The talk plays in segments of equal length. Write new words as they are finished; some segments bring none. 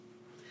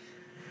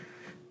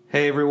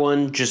Hey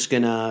everyone, just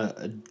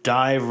gonna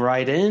dive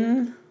right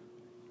in.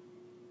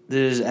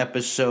 This is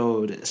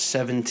episode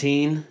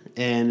 17,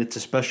 and it's a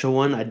special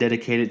one. I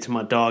dedicate it to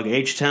my dog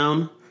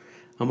H-Town.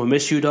 I'm gonna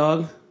miss you,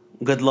 dog.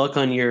 Good luck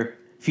on your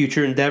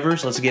future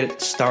endeavors. Let's get it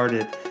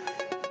started.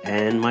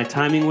 And my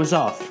timing was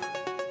off.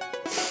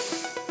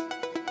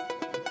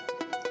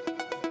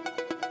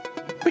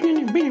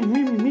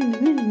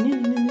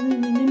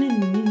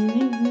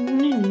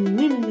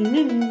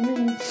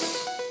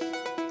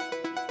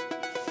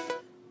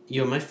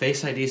 Yo, my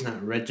Face ID is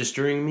not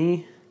registering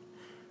me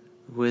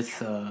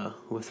with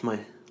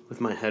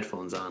my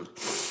headphones on.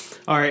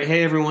 All right,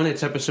 hey everyone,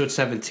 it's episode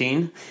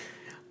 17.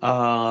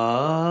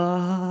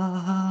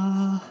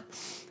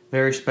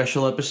 Very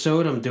special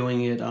episode. I'm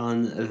doing it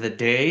on the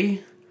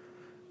day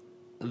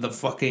the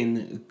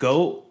fucking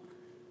GOAT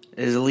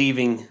is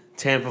leaving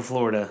Tampa,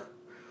 Florida.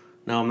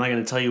 Now, I'm not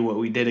going to tell you what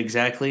we did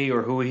exactly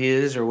or who he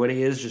is or what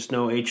he is. Just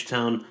know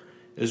H-Town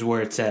is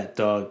where it's at,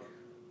 dog.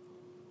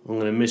 I'm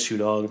going to miss you,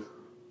 dog.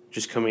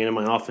 Just coming into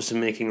my office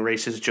and making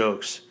racist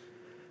jokes.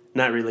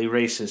 Not really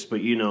racist, but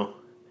you know,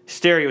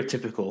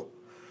 stereotypical.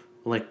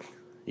 Like,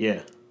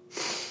 yeah.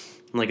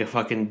 Like a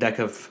fucking deck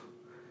of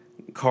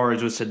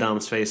cards with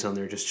Saddam's face on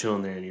there, just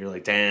chilling there, and you're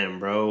like, damn,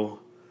 bro.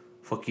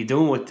 Fuck you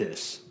doing with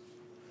this?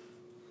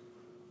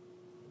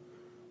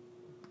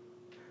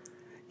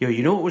 Yo,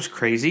 you know what was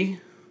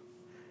crazy?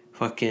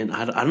 Fucking,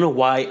 I don't know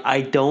why.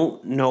 I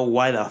don't know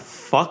why the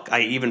fuck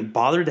I even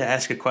bothered to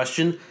ask a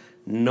question.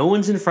 No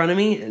one's in front of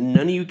me, and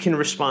none of you can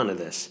respond to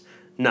this.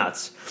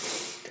 Nuts.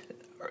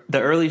 The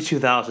early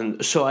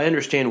 2000s, so I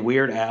understand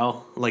Weird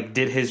Al, like,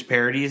 did his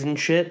parodies and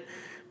shit,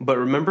 but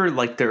remember,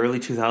 like, the early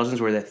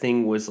 2000s where that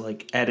thing was,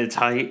 like, at its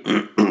height?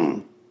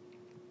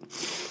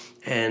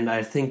 And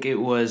I think it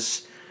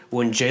was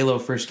when J-Lo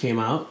first came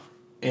out,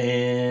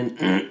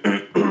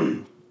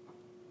 and...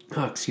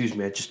 oh, excuse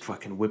me, I just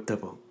fucking whipped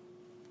up a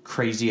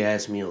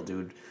crazy-ass meal,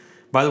 dude.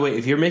 By the way,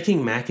 if you're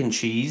making mac and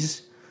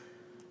cheese...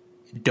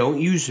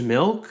 don't use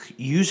milk,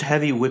 use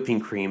heavy whipping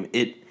cream.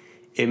 It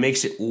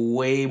makes it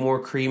way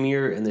more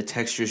creamier and the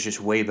texture is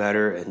just way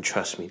better, and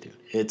trust me, dude.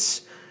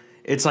 It's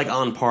like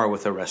on par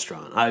with a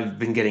restaurant. I've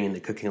been getting into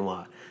cooking a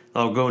lot.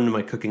 I'll go into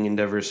my cooking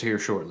endeavors here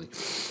shortly.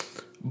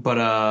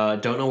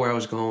 But don't know where I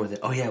was going with it.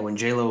 Oh yeah, when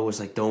J-Lo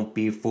was like, "Don't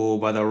be fooled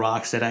by the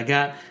rocks that I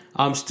got."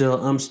 I'm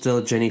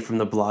still Jenny from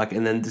the block,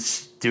 and then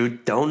this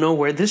dude, don't know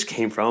where this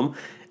came from.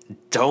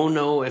 Don't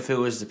know if it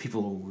was the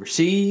people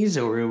overseas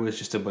or it was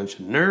just a bunch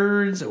of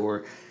nerds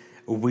or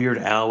Weird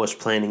Al was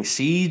planting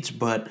seeds.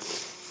 But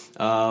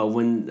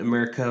when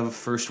America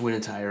first went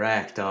into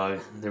Iraq,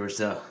 dog, there was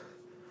the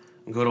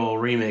good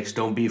old remix,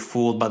 "Don't be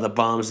fooled by the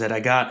bombs that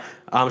I got."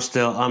 I'm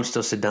still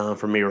Saddam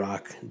from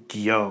Iraq.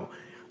 Yo,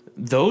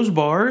 those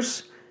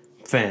bars,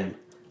 fam,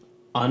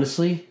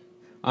 honestly,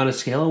 on a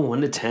scale of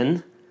 1 to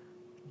 10,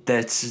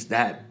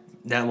 that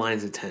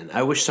line's a 10.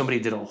 I wish somebody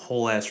did a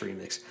whole ass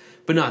remix.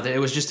 But no, it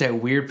was just that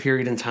weird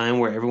period in time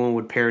where everyone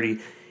would parody.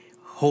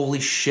 Holy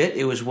shit,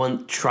 it was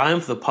when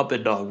Triumph the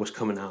Puppet Dog was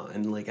coming out.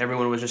 And like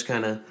everyone was just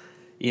kind of,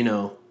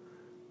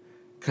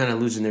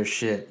 losing their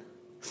shit.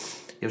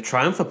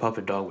 Triumph the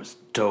Puppet Dog was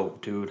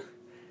dope, dude.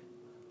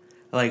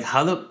 Like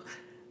how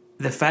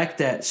the fact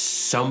that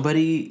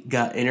somebody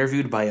got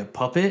interviewed by a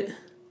puppet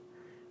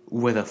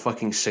with a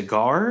fucking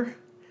cigar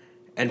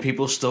and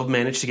people still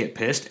managed to get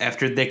pissed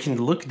after they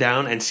can look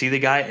down and see the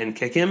guy and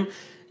kick him.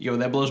 Yo,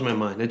 that blows my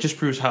mind. It just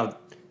proves how...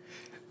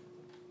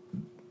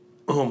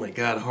 oh my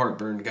god,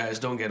 heartburn, guys.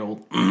 Don't get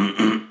old.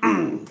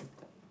 And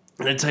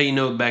that's how you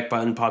know Backed by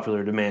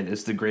Unpopular Demand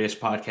is the greatest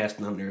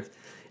podcast on earth.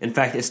 In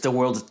fact, it's the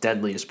world's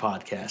deadliest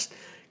podcast.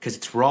 Because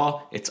it's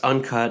raw, it's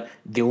uncut.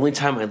 The only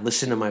time I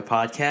listen to my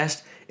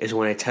podcast is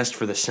when I test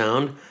for the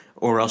sound,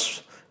 or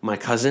else my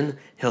cousin,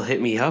 he'll hit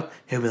me up.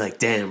 He'll be like,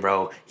 "Damn,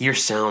 bro, your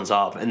sound's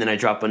off." And then I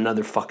drop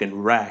another fucking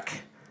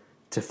rack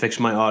to fix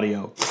my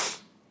audio.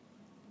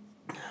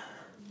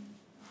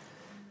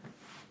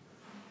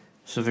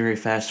 It's a very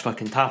fast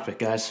fucking topic,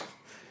 guys.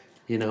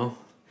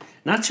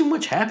 Not too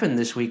much happened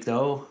this week,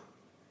 though.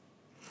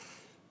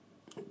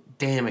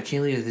 Damn, I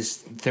can't believe this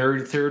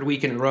third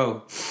week in a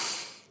row.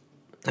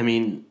 I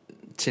mean,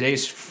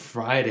 today's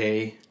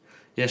Friday.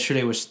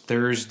 Yesterday was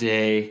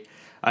Thursday.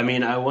 I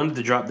mean, I wanted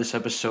to drop this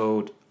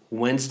episode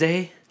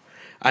Wednesday.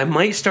 I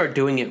might start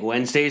doing it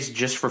Wednesdays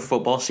just for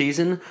football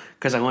season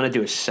because I want to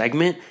do a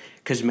segment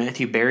because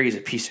Matthew Berry is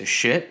a piece of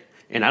shit.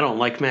 And I don't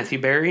like Matthew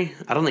Berry.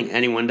 I don't think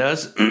anyone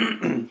does.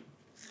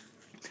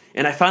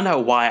 And I found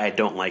out why I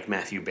don't like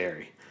Matthew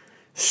Berry.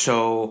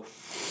 So,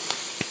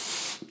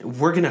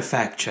 we're going to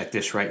fact check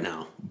this right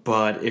now.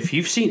 But if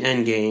you've seen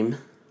Endgame,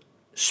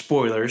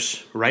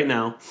 spoilers right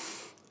now,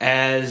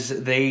 as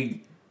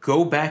they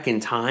go back in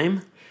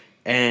time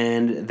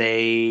and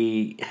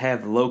they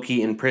have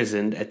Loki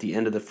imprisoned at the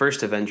end of the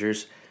first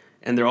Avengers,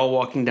 and they're all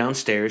walking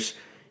downstairs,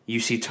 you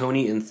see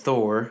Tony and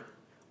Thor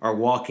are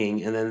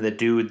walking, and then the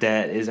dude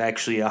that is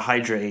actually a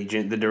Hydra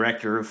agent, the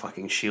director of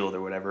fucking S.H.I.E.L.D.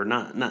 or whatever,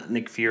 not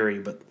Nick Fury,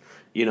 but...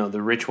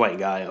 the rich white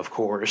guy, of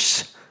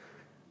course.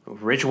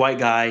 Rich white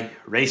guy,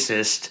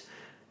 racist.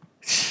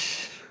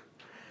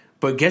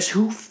 But guess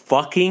who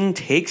fucking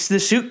takes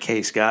the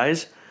suitcase,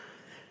 guys?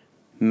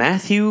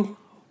 Matthew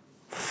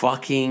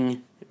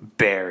fucking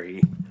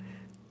Berry.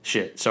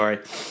 Shit, sorry.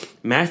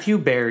 Matthew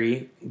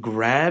Berry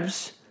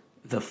grabs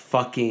the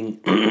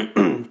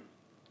fucking...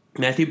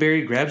 Matthew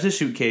Berry grabs the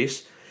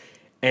suitcase,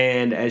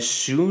 and as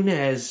soon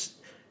as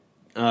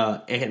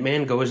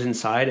Ant-Man goes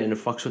inside and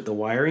fucks with the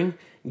wiring,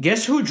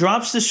 guess who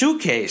drops the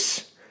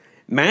suitcase?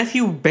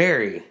 Matthew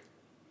Berry.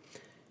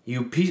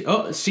 You piece...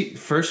 Oh, see,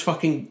 first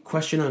fucking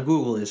question on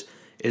Google is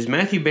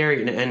Matthew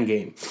Berry in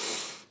Endgame?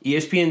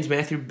 ESPN's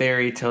Matthew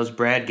Berry tells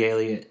Brad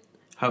Galey...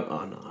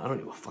 Oh, no, I don't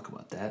give a fuck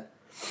about that.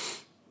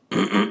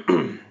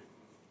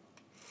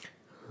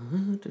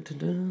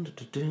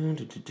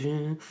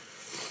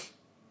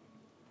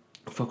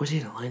 Fuck, was he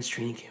at Alliance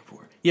training camp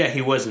for? Yeah,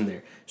 he was in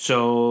there.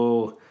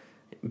 So,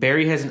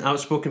 Barry has an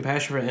outspoken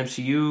passion for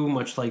MCU,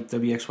 much like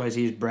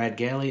WXYZ's Brad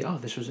Galey. Oh,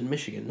 this was in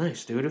Michigan.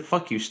 Nice, dude.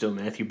 Fuck you still,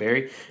 Matthew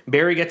Barry.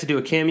 Barry got to do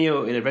a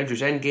cameo in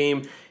Avengers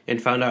Endgame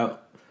and found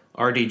out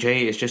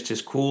RDJ is just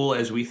as cool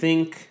as we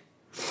think.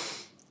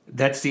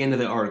 That's the end of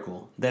the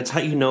article. That's how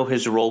you know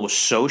his role was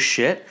so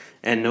shit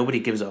and nobody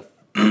gives a...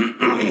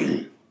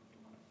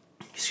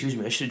 Excuse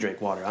me, I should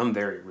drink water. I'm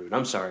very rude.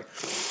 I'm sorry.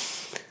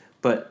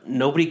 But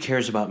nobody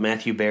cares about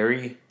Matthew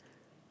Berry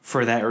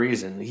for that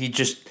reason.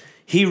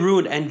 He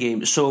ruined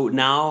Endgame. So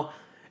now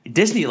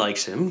Disney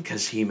likes him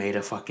because he made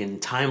a fucking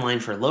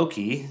timeline for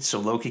Loki so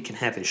Loki can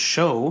have his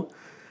show.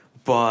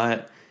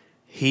 But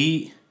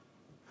he...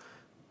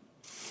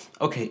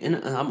 Okay, and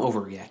I'm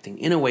overreacting.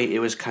 In a way, it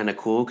was kind of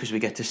cool because we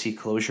get to see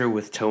closure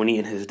with Tony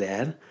and his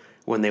dad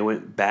when they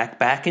went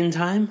back in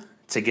time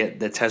to get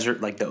the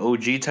Tesseract, the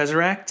OG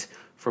Tesseract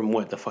from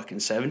the fucking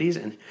 70s,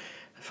 and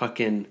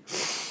fucking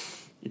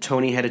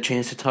Tony had a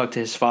chance to talk to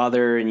his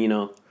father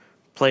and,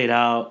 play it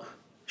out,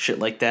 shit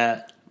like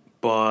that.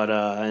 But,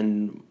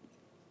 and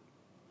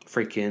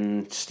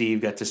freaking Steve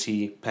got to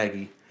see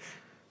Peggy.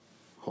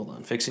 Hold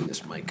on, fixing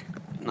this mic.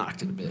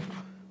 Knocked it a bit.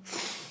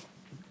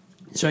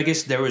 So I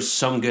guess there was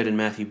some good in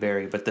Matthew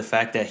Berry, but the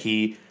fact that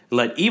he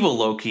let evil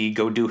Loki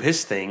go do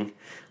his thing,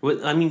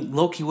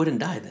 Loki wouldn't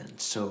die then.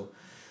 So,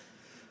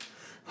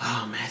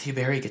 Matthew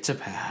Berry gets a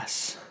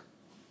pass.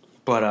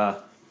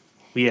 But,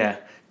 yeah,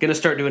 gonna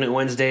start doing it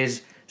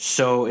Wednesdays.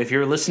 So if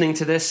you're listening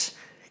to this,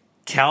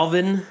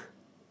 Calvin,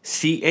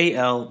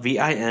 CALVIN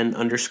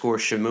 _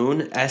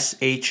 Shamoon,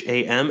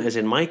 SHAM as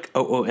in Mike,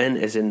 OON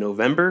as in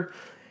November.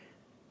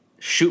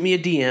 Shoot me a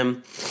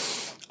DM.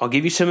 I'll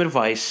give you some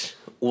advice.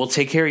 We'll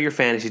take care of your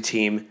fantasy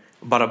team.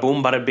 Bada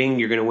boom, bada bing.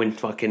 You're gonna win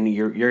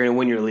you're gonna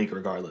win your league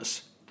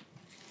regardless.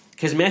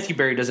 Because Matthew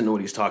Berry doesn't know what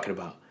he's talking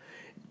about.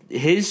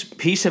 His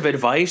piece of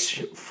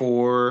advice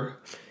for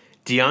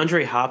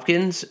DeAndre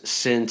Hopkins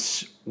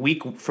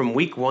from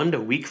week 1 to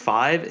week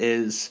 5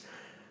 is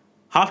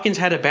Hopkins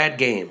had a bad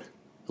game.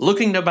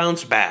 Looking to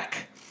bounce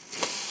back.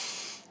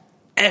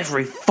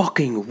 Every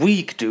fucking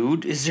week,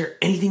 dude. Is there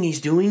anything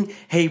he's doing?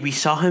 Hey, we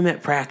saw him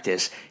at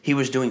practice. He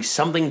was doing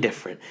something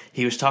different.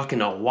 He was talking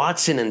to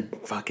Watson and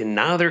fucking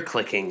now they're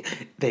clicking.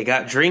 They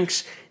got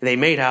drinks. They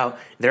made out.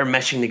 They're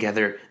meshing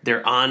together.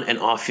 Their on and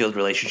off-field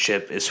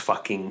relationship is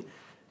fucking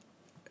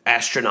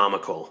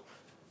astronomical.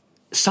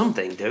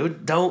 Something,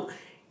 dude.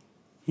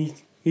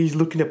 He's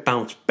looking to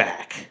bounce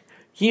back.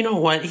 You know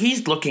what?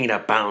 He's looking to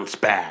bounce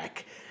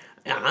back.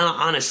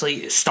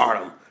 Honestly, start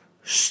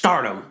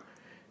him.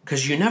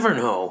 Because you never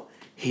know.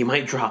 He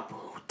might drop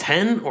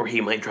 10 or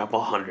he might drop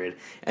 100.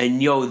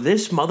 And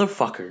this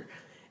motherfucker,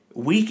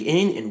 week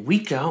in and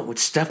week out with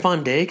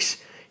Stephon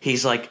Diggs,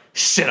 he's like,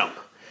 sit him.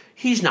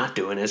 He's not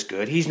doing as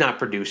good. He's not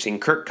producing.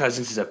 Kirk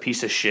Cousins is a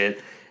piece of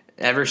shit.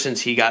 Ever since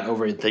he got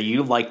over the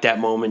you like that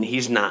moment,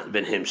 he's not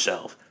been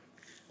himself.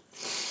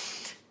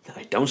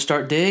 I don't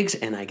start Diggs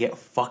and I get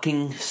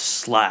fucking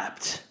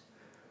slapped.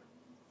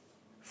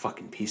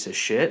 Fucking piece of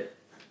shit.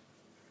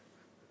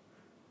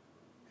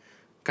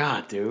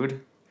 God,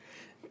 dude.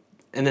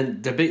 And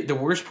then the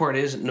worst part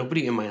is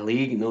nobody in my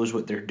league knows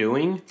what they're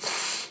doing.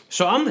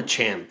 So I'm the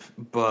champ,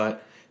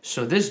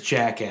 so this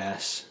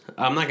jackass,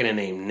 I'm not going to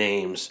name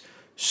names.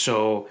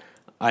 So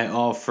I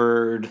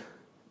offered,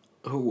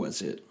 who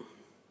was it?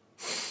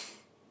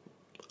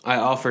 I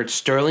offered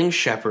Sterling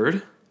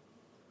Shepard,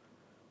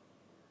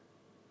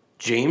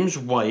 James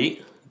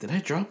White. Did I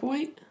drop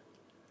White?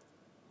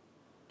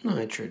 No,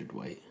 I traded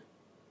White.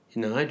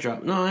 No, I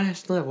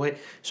still have White.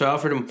 So I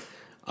offered him...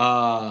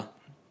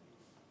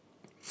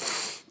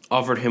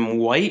 offered him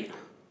White,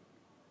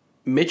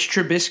 Mitch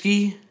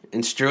Trubisky,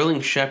 and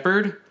Sterling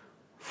Shepard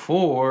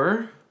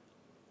for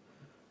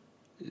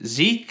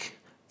Zeke,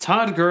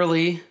 Todd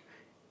Gurley,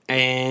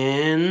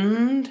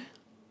 and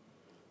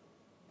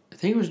I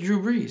think it was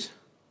Drew Brees.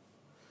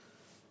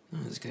 Oh,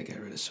 this guy got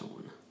rid of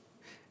someone.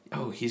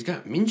 Oh, he's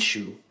got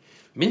Minshew.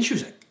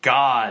 Minshew's a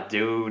god,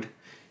 dude.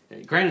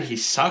 Granted, he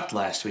sucked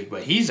last week,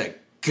 but he's a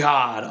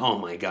god. Oh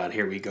my god,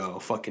 here we go.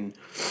 Fucking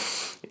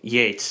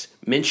Yates.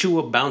 Minshew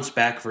will bounce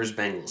back versus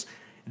Bengals.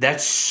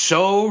 That's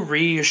so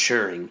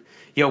reassuring.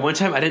 One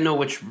time I didn't know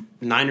which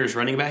Niners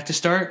running back to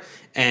start,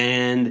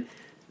 and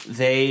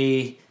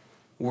they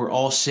were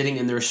all sitting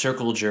in their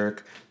circle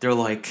jerk. They're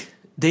like,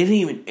 they didn't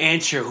even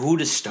answer who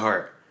to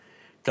start.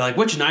 They're like,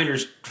 which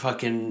Niners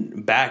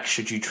fucking back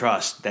should you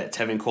trust that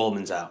Tevin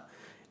Coleman's out?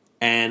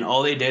 And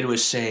all they did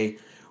was say,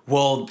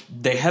 well,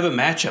 they have a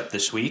matchup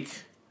this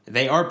week.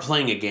 They are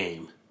playing a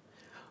game.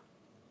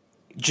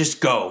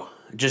 Just go.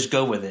 Just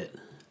go with it.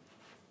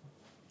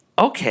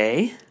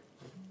 Okay.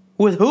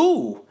 With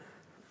who?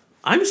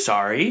 I'm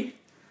sorry.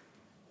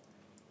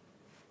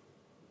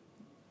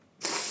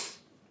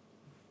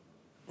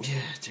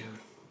 Yeah, dude.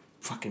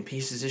 Fucking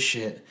pieces of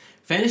shit.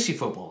 Fantasy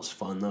football is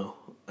fun, though.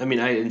 I mean,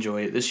 I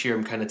enjoy it. This year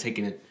I'm kind of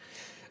taking it.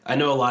 I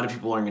know a lot of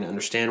people aren't going to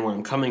understand where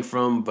I'm coming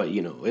from, but,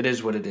 you know, it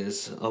is what it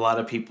is. A lot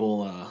of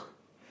people,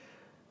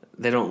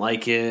 they don't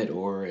like it,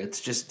 or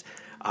it's just,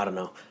 I don't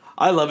know.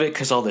 I love it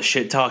because all the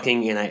shit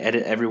talking, and I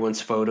edit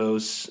everyone's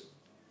photos,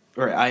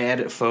 or I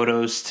edit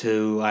photos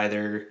to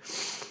either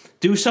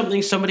do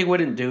something somebody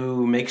wouldn't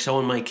do, make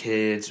someone my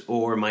kids,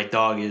 or my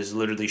dog is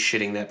literally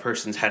shitting that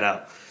person's head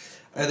out.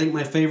 I think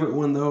my favorite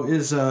one, though,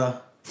 is,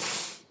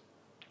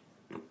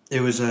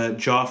 it was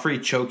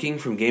Joffrey choking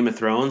from Game of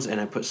Thrones,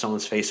 and I put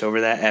someone's face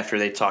over that after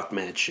they talked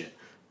mad shit.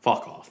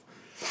 Fuck off.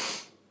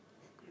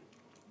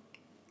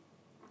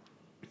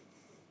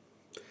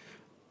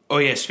 Oh,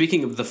 yeah,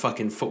 speaking of the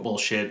fucking football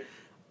shit,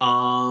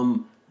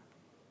 I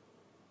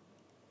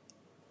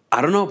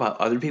don't know about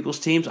other people's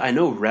teams. I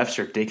know refs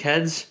are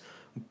dickheads,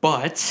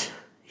 but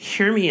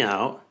hear me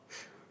out.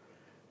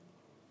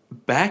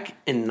 Back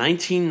in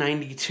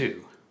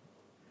 1992,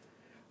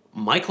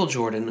 Michael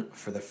Jordan,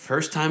 for the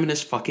first time in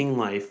his fucking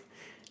life,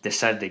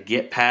 decided to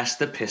get past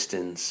the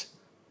Pistons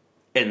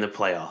in the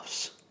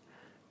playoffs.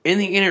 In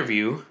the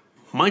interview,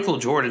 Michael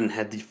Jordan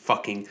had the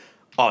fucking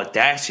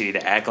audacity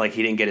to act like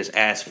he didn't get his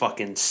ass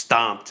fucking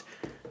stomped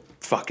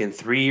fucking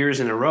 3 years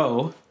in a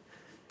row,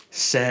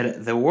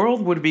 said the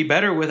world would be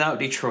better without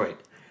Detroit.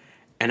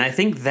 And I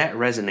think that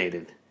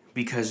resonated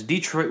because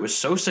Detroit was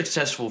so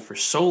successful for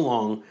so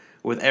long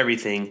with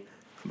everything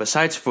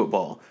besides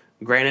football.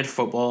 Granted,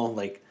 football,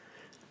 like,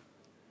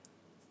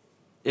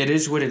 it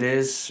is what it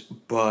is,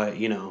 but,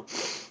 you know,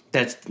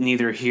 that's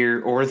neither here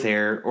or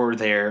there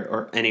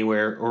or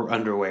anywhere or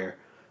underwear.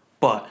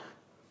 But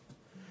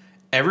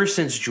ever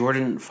since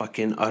Jordan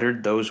fucking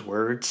uttered those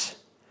words,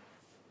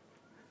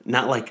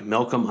 not like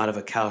milk 'em out of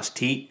a cow's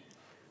teat,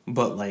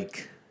 but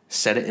like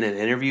said it in an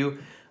interview,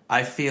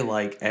 I feel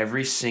like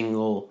every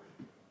single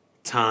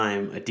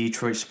time a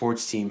Detroit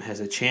sports team has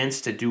a chance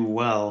to do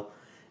well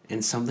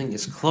and something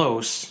is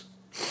close,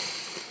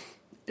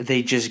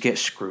 they just get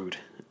screwed.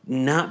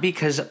 Not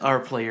because our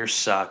players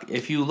suck.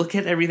 If you look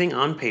at everything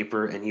on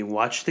paper and you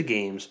watch the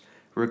games,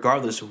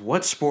 regardless of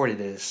what sport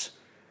it is,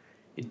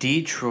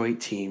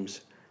 Detroit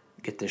teams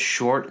get the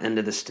short end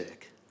of the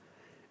stick.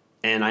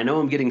 And I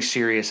know I'm getting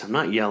serious. I'm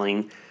not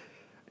yelling.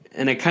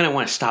 And I kind of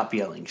want to stop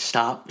yelling.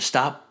 Stop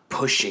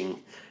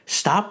pushing.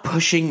 Stop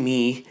pushing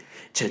me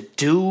to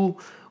do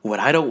what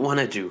I don't want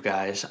to do,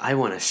 guys. I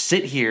want to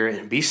sit here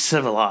and be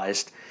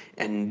civilized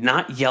and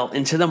not yell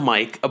into the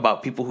mic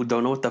about people who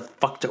don't know what the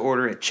fuck to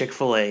order at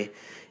Chick-fil-A,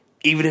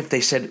 even if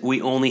they said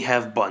we only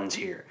have buns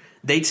here.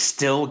 They'd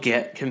still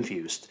get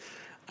confused.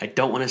 I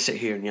don't want to sit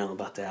here and yell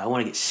about that. I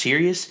want to get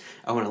serious.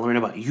 I want to learn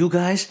about you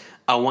guys.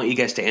 I want you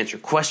guys to answer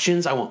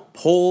questions. I want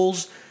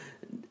polls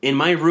in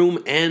my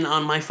room and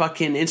on my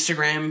fucking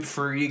Instagram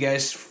for you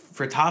guys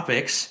for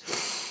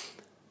topics.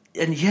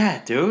 And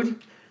yeah,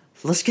 dude,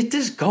 let's get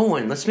this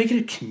going. Let's make it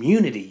a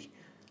community.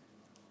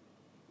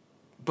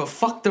 But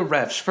fuck the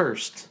refs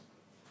first.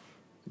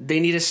 They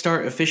need to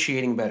start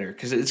officiating better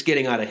because it's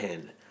getting out of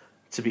hand,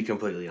 to be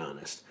completely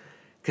honest.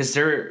 Because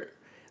they're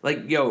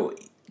like,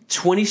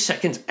 20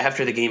 seconds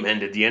after the game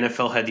ended, the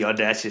NFL had the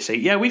audacity to say,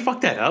 yeah, we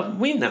fucked that up.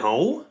 We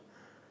know.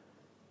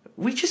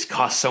 We just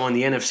cost someone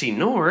the NFC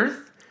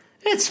North.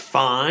 It's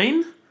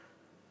fine.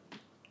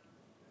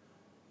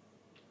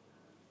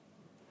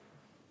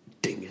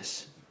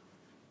 Dingus.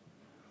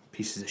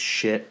 Pieces of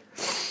shit.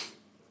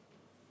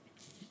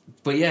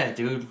 But yeah,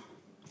 dude.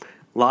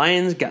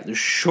 Lions got the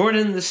short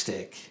end of the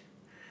stick.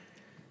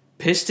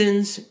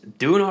 Pistons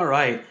doing all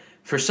right.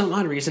 For some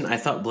odd reason, I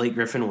thought Blake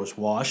Griffin was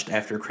washed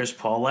after Chris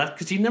Paul left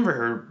because you never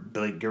heard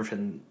Blake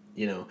Griffin,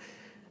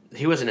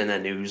 he wasn't in the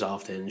news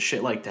often,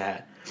 shit like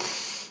that.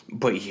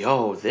 But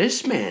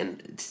this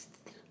man,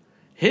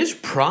 his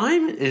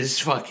prime is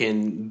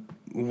fucking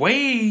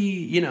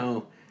way,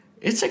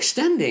 it's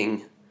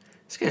extending.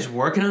 This guy's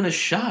working on his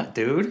shot,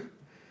 dude.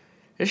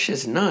 This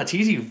shit's nuts.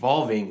 He's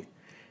evolving.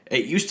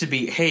 It used to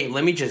be, hey,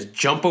 let me just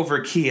jump over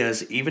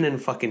Kias, even in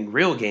fucking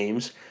real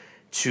games,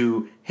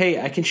 to,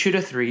 hey, I can shoot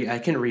a three, I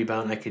can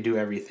rebound, I can do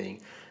everything.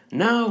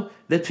 Now,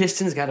 the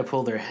Pistons got to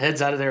pull their heads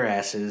out of their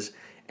asses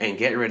and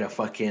get rid of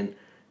fucking,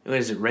 what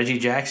is it, Reggie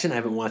Jackson? I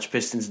haven't watched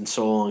Pistons in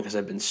so long because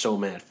I've been so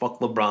mad. Fuck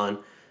LeBron.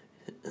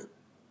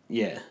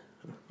 Yeah,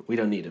 we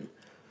don't need him.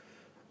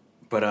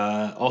 But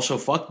also,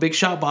 fuck Big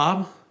Shot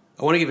Bob.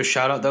 I want to give a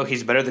shout out, though.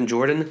 He's better than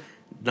Jordan.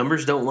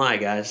 Numbers don't lie,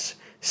 guys.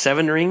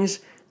 7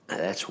 rings,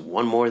 that's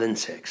one more than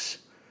 6.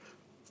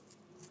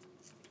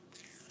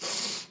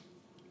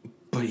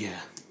 But yeah.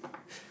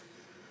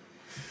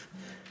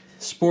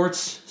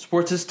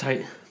 Sports is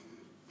tight.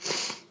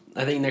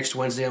 I think next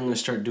Wednesday I'm going to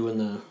start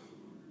doing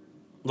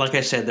like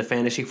I said, the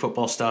fantasy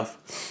football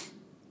stuff.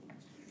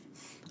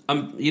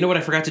 You know what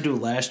I forgot to do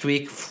last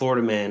week?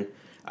 Florida Man.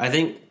 I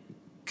think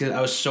because I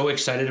was so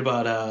excited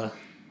about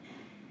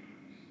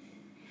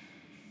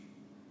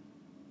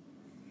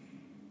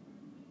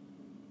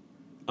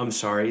I'm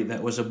sorry,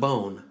 that was a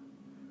bone.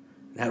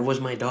 That was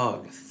my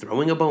dog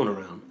throwing a bone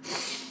around.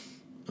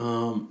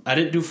 I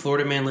didn't do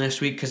Florida Man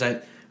last week because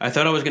I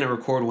thought I was going to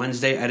record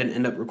Wednesday. I didn't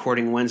end up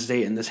recording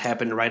Wednesday, and this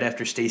happened right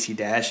after Stacey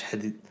Dash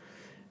had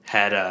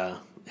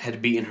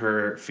beaten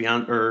her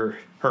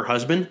her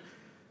husband.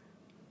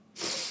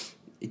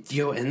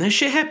 Yo, and this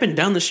shit happened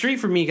down the street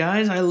from me,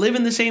 guys. I live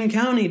in the same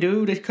county,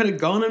 dude. It could have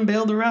gone and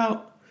bailed her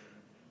out.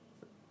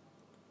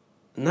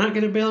 Not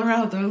gonna bail her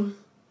out, though.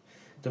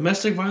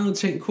 Domestic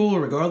violence ain't cool,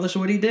 regardless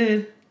of what he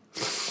did.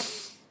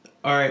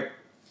 All right.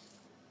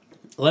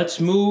 Let's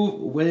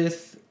move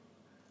with...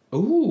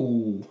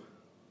 Ooh.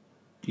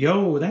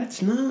 Yo,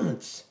 that's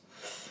nuts.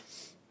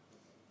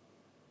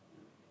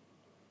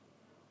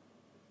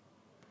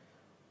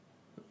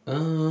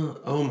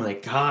 Oh my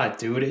god,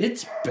 dude.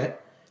 It's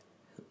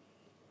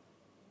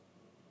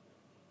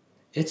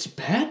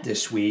bad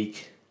this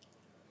week.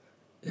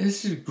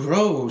 This is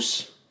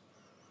gross.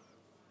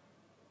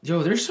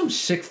 Yo, there's some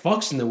sick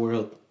fucks in the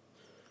world.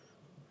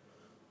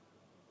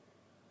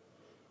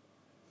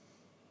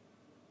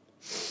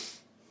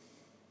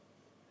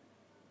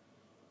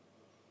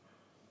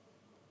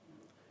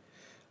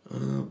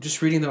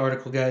 Just reading the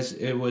article, guys.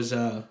 It was,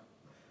 oh,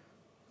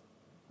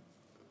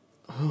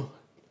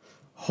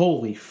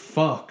 holy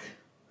fuck.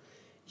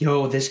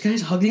 Yo, this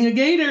guy's hugging a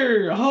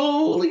gator.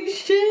 Holy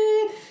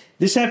shit.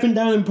 This happened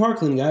down in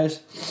Parkland,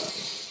 guys.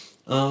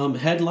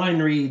 Headline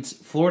reads,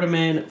 Florida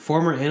man,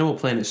 former Animal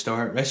Planet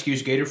star,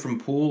 rescues gator from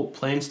pool,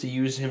 plans to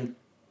use him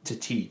to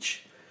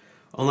teach.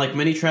 Unlike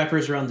many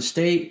trappers around the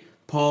state,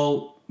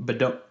 Paul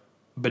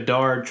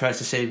Bedard tries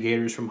to save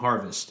gators from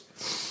harvest.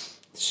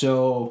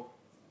 So,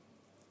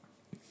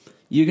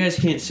 you guys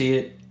can't see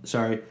it.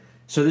 Sorry.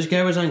 So this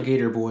guy was on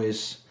Gator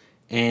Boys,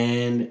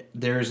 and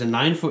there's a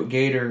 9-foot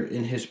gator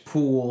in his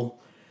pool.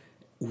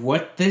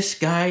 What this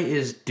guy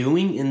is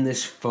doing in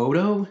this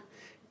photo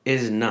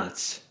is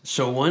nuts.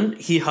 So one,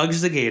 he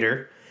hugs the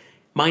gator.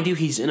 Mind you,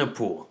 he's in a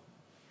pool.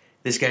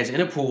 This guy's in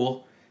a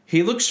pool.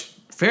 He looks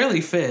fairly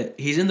fit.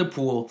 He's in the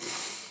pool.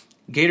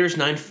 Gator's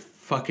 9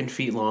 fucking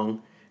feet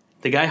long.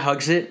 The guy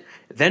hugs it,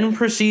 then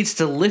proceeds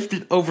to lift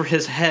it over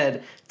his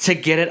head to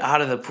get it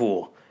out of the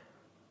pool.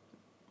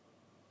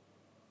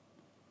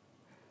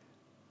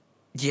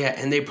 Yeah,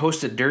 and they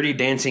post a Dirty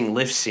Dancing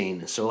lift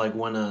scene. So like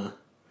when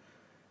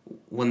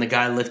the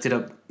guy lifted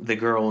up the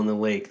girl in the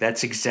lake,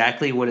 that's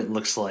exactly what it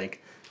looks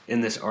like in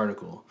this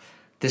article.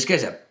 This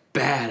guy's a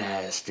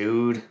badass,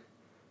 dude.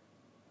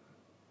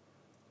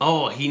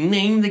 Oh, he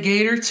named the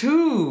gator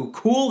too.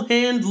 Cool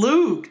Hand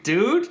Luke,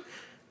 dude.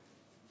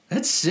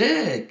 That's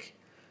sick.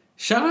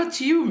 Shout out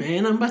to you,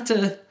 man. I'm about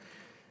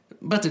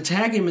to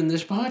tag him in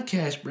this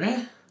podcast,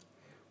 bruh.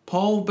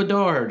 Paul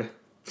Bedard.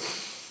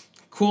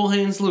 Cool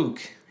Hands Luke.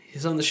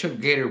 He's on the show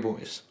Gator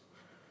Boys.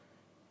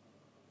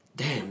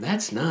 Damn,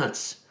 that's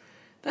nuts.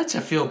 That's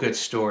a feel-good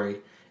story.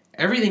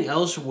 Everything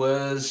else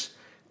was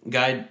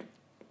guy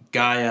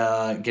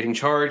getting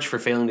charged for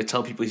failing to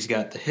tell people he's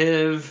got the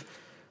HIV.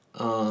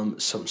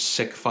 Some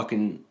sick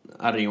fucking...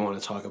 I don't even want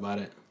to talk about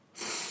it.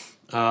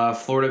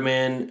 Florida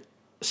man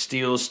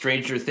steals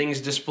Stranger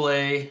Things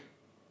display.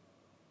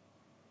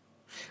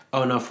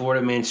 Oh no,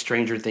 Florida man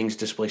Stranger Things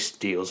display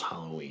steals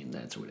Halloween.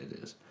 That's what it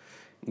is.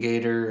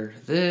 Gator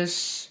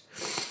this...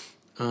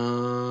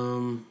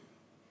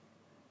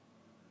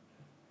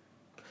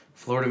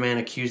 Florida man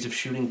accused of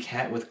shooting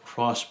cat with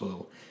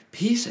crossbow.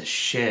 Piece of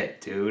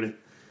shit, dude.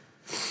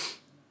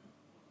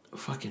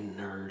 Fucking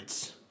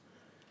nerds.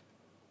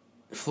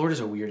 Florida's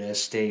a weird-ass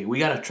state. We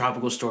got a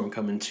tropical storm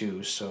coming,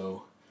 too,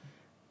 so...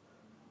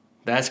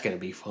 that's gonna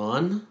be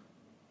fun.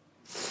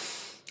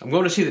 I'm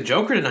going to see the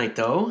Joker tonight,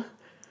 though.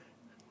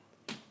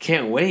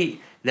 Can't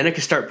wait. Then I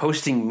can start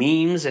posting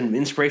memes and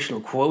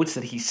inspirational quotes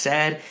that he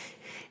said...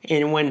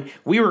 And when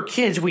we were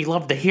kids, we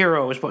loved the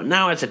heroes, but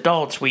now as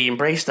adults, we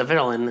embrace the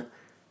villain.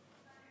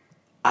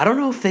 I don't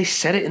know if they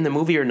said it in the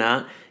movie or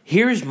not.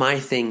 Here's my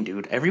thing,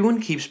 dude. Everyone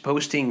keeps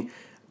posting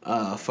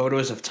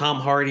photos of Tom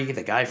Hardy,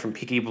 the guy from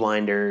Peaky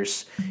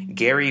Blinders,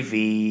 Gary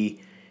Vee,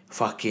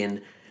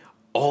 fucking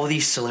all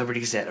these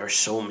celebrities that are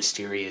so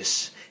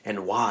mysterious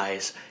and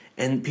wise.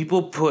 And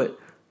people put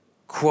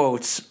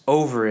quotes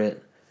over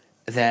it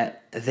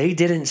that they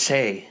didn't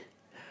say.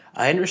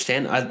 I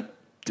understand.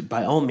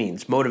 By all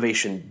means,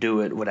 motivation,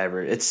 do it,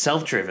 whatever. It's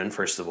self-driven,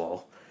 first of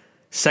all.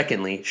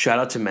 Secondly, shout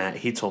out to Matt.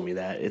 He told me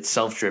that. It's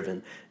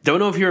self-driven. Don't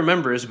know if he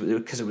remembers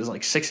because it was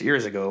like 6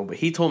 years ago, but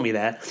he told me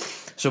that.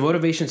 So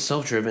motivation,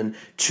 self-driven.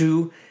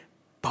 2,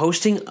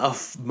 posting a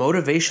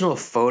motivational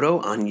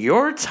photo on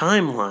your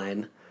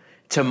timeline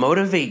to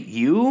motivate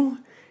you?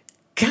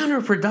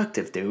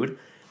 Counterproductive, dude.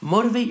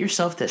 Motivate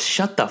yourself to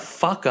shut the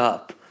fuck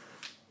up.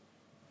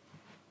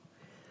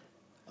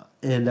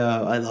 And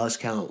I lost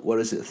count. What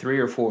is it, 3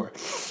 or 4?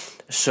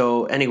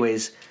 So,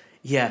 anyways,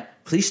 yeah,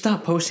 please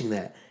stop posting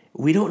that.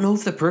 We don't know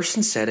if the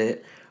person said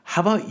it.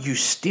 How about you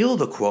steal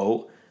the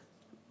quote,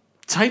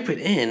 type it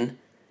in,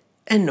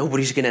 and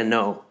nobody's gonna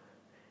know.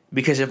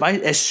 Because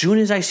as soon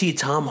as I see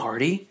Tom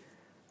Hardy,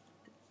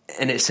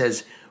 and it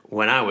says,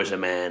 "When I was a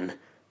man,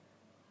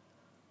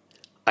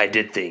 I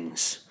did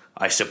things.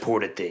 I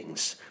supported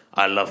things.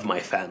 I love my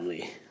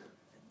family."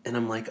 And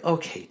I'm like,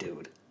 okay,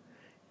 dude.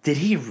 Did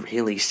he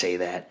really say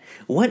that?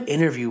 What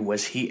interview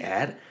was he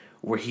at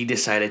where he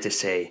decided to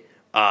say,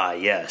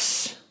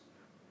 yes,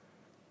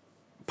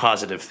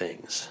 positive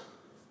things?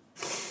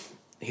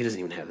 He doesn't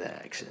even have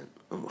that accent.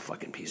 I'm a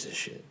fucking piece of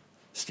shit.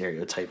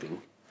 Stereotyping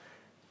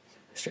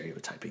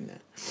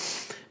that.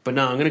 But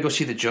no, I'm going to go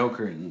see the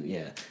Joker, and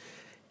yeah.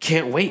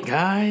 Can't wait,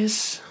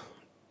 guys.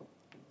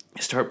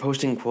 Start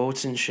posting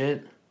quotes and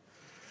shit.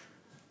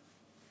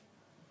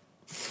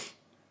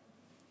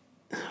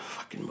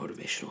 Fucking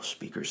motivational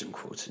speakers and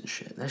quotes and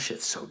shit. That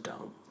shit's so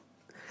dumb.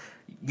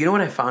 You know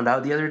what I found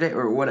out the other day,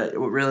 or what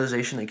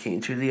realization I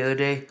came to the other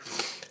day?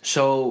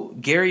 So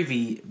Gary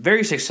Vee,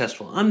 very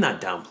successful. I'm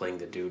not downplaying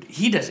the dude.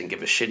 He doesn't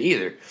give a shit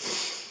either.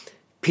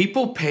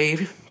 People pay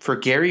for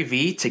Gary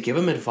Vee to give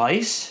him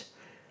advice,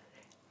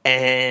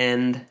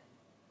 and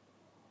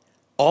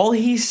all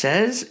he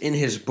says in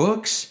his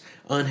books,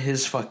 on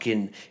his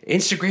fucking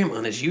Instagram,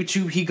 on his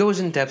YouTube, he goes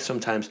in depth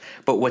sometimes.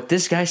 But what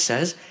this guy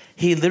says,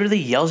 he literally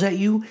yells at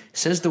you,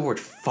 says the word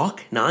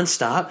fuck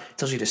nonstop,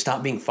 tells you to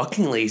stop being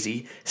fucking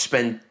lazy,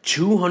 spend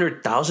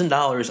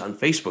 $200,000 on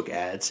Facebook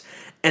ads,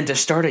 and to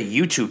start a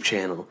YouTube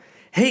channel.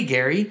 Hey,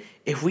 Gary,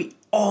 if we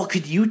all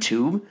could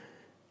YouTube,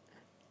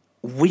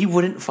 we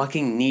wouldn't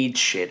fucking need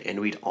shit and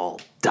we'd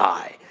all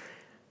die.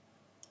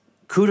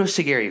 Kudos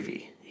to Gary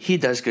Vee. He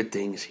does good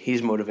things.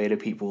 He's motivated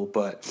people,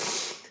 but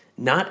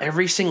not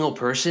every single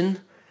person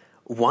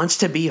wants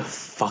to be a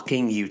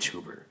fucking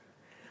YouTuber.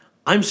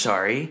 I'm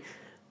sorry.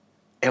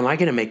 Am I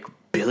going to make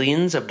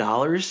billions of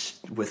dollars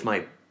with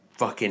my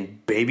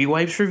fucking baby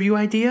wipes review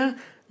idea?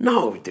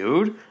 No,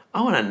 dude.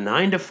 I want a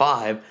 9 to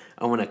 5.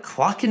 I want to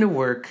clock into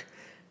work,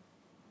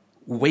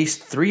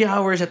 waste 3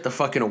 hours at the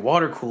fucking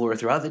water cooler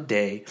throughout the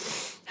day,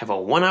 have a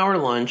 1 hour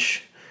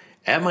lunch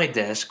at my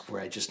desk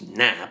where I just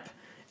nap,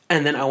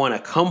 and then I want to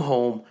come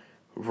home,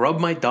 rub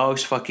my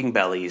dog's fucking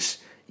bellies,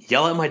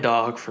 yell at my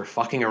dog for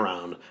fucking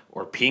around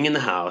or peeing in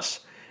the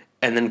house,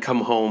 and then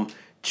come home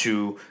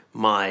to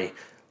my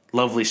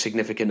lovely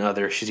significant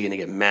other. She's going to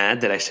get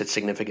mad that I said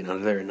significant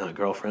other and not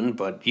girlfriend,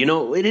 but you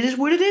know, it is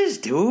what it is,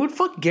 dude.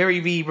 Fuck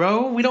Gary Vee,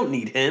 bro. We don't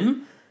need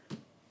him.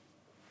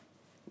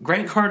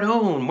 Grant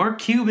Cardone, Mark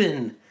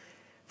Cuban,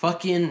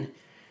 fucking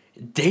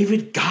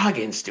David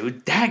Goggins,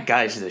 dude. That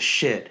guy's the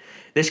shit.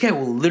 This guy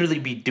will literally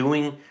be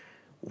doing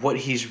what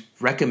he's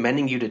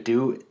recommending you to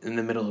do in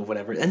the middle of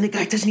whatever. And the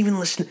guy doesn't even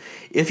listen.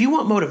 If you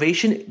want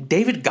motivation,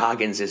 David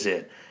Goggins is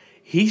it.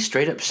 He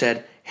straight up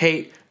said,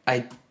 hey,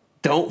 I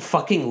don't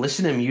fucking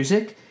listen to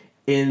music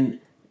in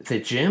the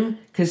gym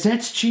because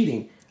that's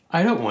cheating.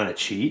 I don't want to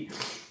cheat.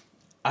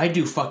 I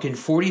do fucking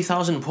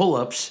 40,000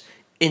 pull-ups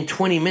in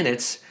 20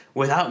 minutes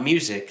without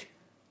music.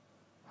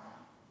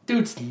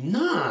 Dude's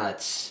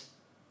nuts.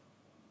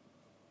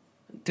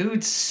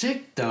 Dude's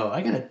sick, though.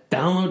 I gotta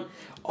download.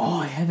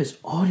 Oh, I have his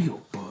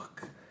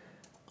audiobook.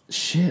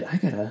 Shit, I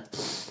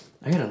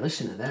gotta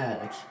listen to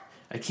that.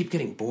 I keep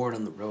getting bored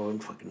on the road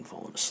and fucking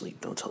falling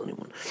asleep. Don't tell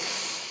anyone.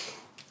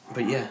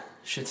 But yeah,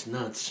 shit's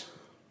nuts.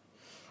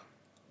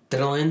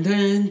 Dun,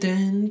 dun,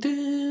 dun,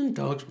 dun.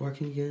 Dogs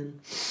barking again.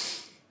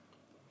 It's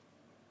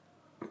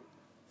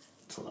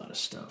a lot of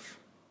stuff.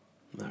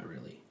 Not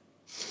really.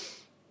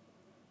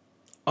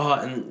 Oh,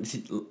 and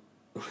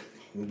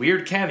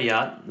weird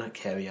caveat, not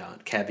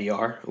caveat,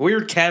 caviar.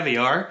 Weird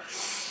caviar.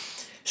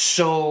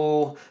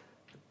 So,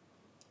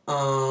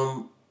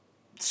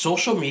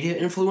 social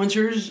media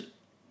influencers,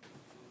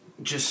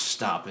 just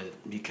stop it.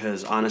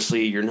 Because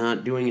honestly, you're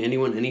not doing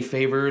anyone any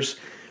favors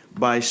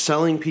by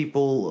selling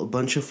people a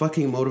bunch of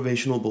fucking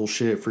motivational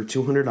bullshit for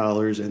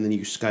 $200 and then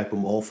you Skype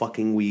them all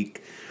fucking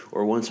week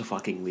or once a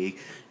fucking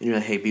week, and you're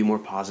like, hey, be more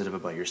positive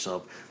about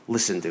yourself.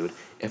 Listen, dude,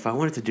 if I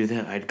wanted to do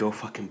that, I'd go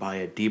fucking buy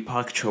a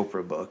Deepak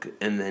Chopra book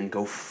and then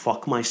go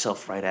fuck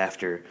myself right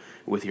after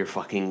with your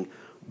fucking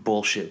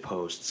bullshit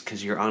posts,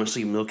 because you're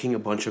honestly milking a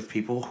bunch of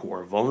people who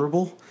are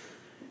vulnerable,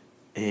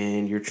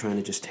 and you're trying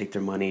to just take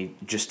their money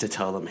just to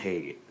tell them,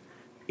 hey,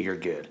 you're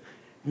good.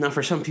 Now,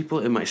 for some people,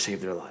 it might save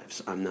their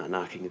lives. I'm not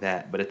knocking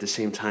that, but at the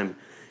same time,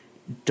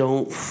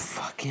 don't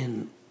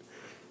fucking...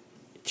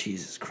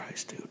 Jesus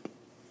Christ, dude.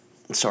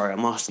 Sorry,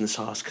 I'm lost in the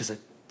sauce because it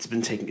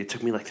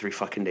took me like 3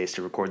 fucking days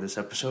to record this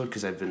episode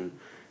because I've been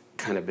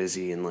kind of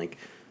busy and like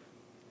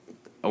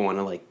I want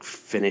to like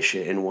finish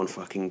it in one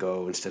fucking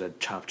go instead of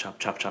chop.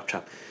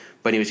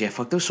 But anyways, yeah,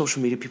 fuck those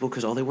social media people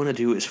because all they want to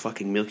do is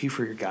fucking milk you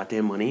for your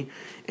goddamn money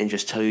and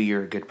just tell you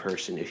you're a good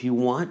person. If you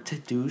want to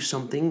do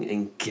something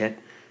and get,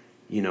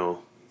 you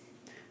know,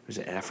 was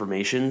it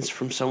affirmations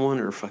from someone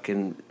or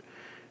fucking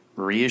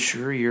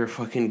reassure you're a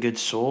fucking good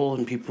soul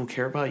and people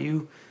care about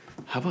you,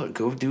 How about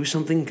go do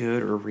something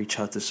good or reach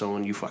out to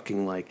someone you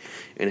fucking like?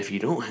 And if you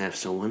don't have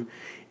someone,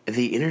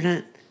 the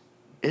internet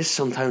is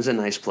sometimes a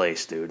nice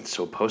place, dude.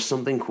 So post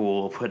something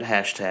cool, put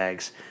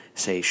hashtags,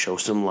 say show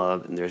some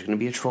love, and there's going to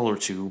be a troll or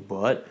two,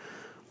 but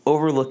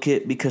overlook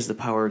it because the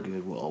power of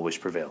good will always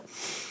prevail.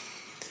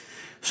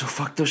 So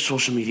fuck those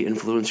social media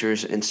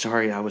influencers, and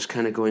sorry, I was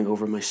kind of going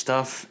over my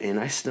stuff, and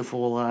I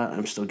sniffle a lot.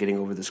 I'm still getting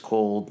over this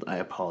cold. I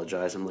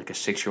apologize. I'm like a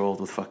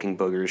 6-year-old with fucking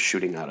boogers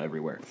shooting out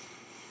everywhere.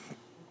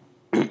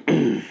 I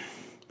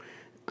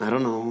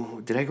don't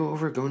know. Did I go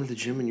over going to the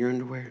gym in your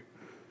underwear?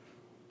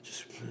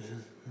 Just...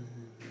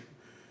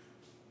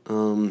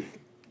 I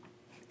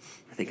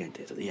think I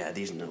did. Yeah,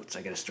 these notes.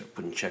 I gotta start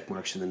putting check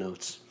marks in the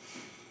notes.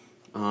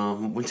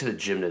 Went to the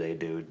gym today,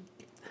 dude.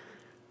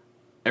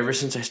 Ever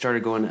since I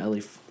started going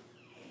to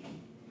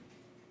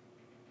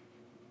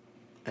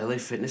LA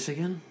Fitness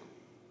again?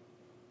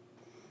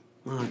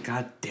 Oh,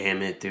 god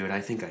damn it, dude.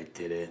 I think I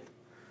did it.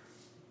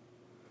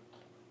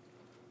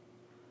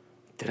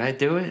 Did I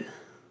do it?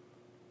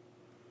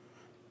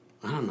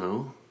 I don't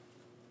know.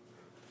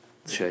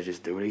 Should I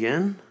just do it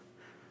again?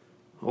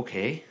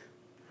 Okay.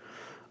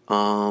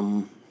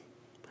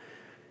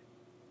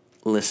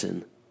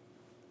 Listen.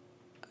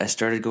 I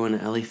started going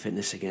to LA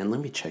Fitness again. Let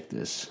me check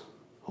this.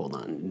 Hold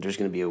on. There's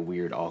going to be a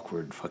weird,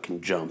 awkward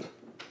fucking jump.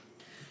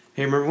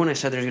 Hey, remember when I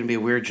said there's going to be a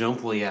weird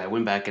jump? Well, yeah, I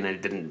went back and I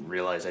didn't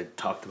realize I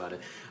talked about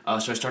it.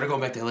 So I started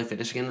going back to LA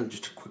Fitness again.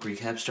 Just a quick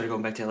recap. Started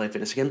going back to LA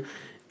Fitness again.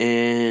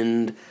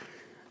 And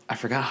I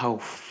forgot how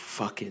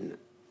fucking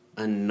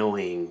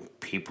annoying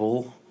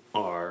people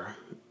are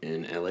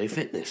in LA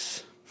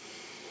Fitness.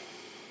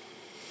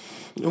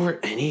 Or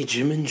any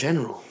gym in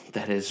general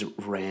that is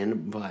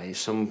ran by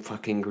some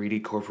fucking greedy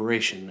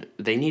corporation.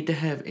 They need to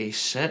have a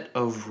set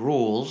of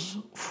rules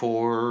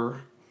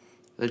for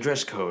the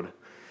dress code.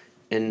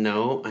 And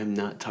no, I'm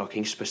not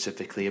talking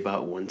specifically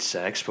about one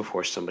sex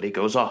before somebody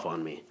goes off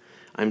on me.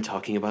 I'm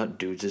talking about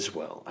dudes as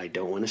well. I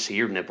don't want to see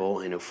your nipple.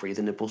 I know free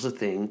the nipple's a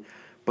thing.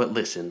 But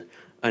listen,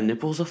 a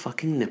nipple's a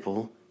fucking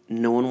nipple.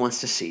 No one wants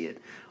to see it.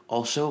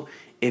 Also,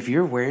 if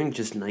you're wearing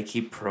just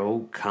Nike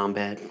Pro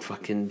Combat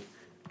fucking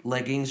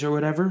leggings or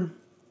whatever...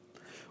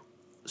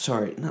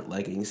 Sorry, not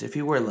leggings. If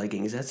you wear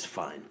leggings, that's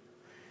fine.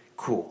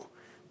 Cool.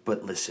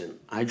 But listen,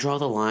 I draw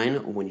the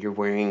line when you're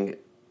wearing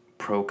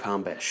Pro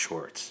Combat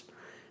shorts.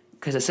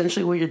 Because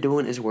essentially what you're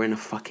doing is wearing a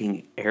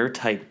fucking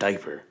airtight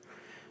diaper.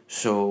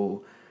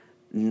 So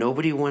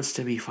nobody wants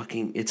to be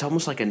fucking... It's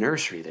almost like a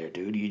nursery there,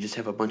 dude. You just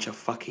have a bunch of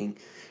fucking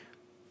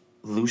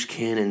loose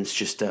cannons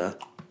just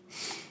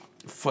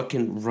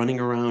fucking running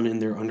around in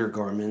their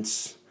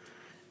undergarments.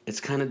 It's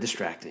kind of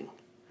distracting.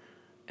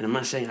 And I'm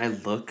not saying I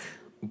look,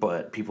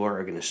 but people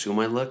are going to assume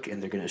I look,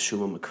 and they're going to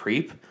assume I'm a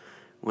creep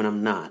when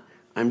I'm not.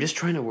 I'm just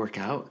trying to work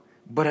out,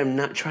 but I'm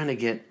not trying to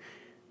get...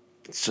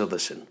 So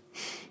listen...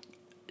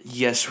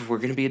 Yes, we're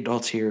going to be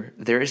adults here.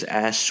 There is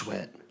ass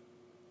sweat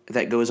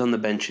that goes on the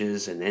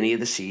benches and any of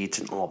the seats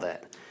and all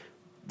that.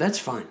 That's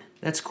fine.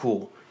 That's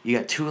cool. You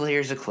got 2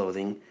 layers of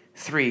clothing.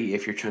 3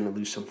 if you're trying to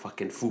lose some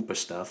fucking fupa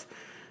stuff.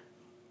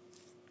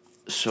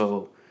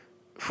 So,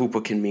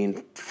 fupa can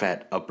mean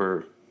fat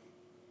upper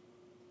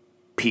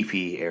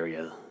pee-pee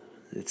area.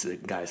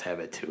 Guys have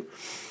it too.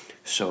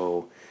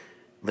 So,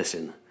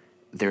 listen.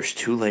 There's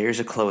 2 layers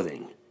of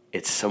clothing.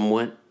 It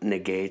somewhat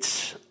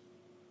negates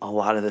a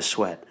lot of the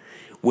sweat.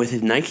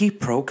 With Nike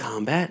Pro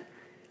Combat,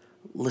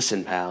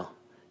 listen, pal,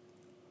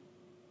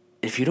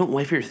 if you don't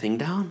wipe your thing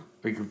down,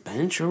 or your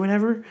bench, or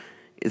whatever,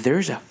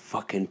 there's a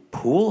fucking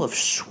pool of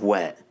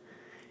sweat.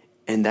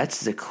 And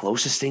that's the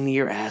closest thing to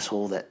your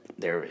asshole that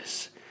there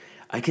is.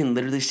 I can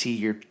literally see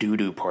your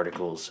doo-doo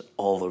particles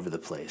all over the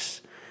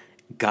place.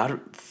 God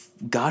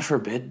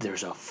forbid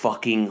there's a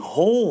fucking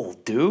hole,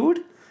 dude.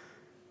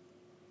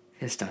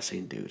 I gotta stop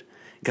saying dude.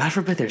 God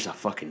forbid there's a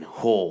fucking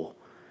hole.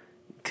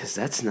 Because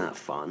that's not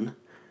fun.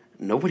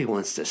 Nobody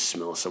wants to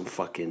smell some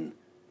fucking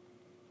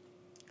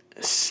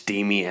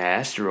steamy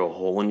ass through a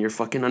hole in your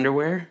fucking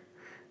underwear.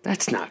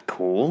 That's not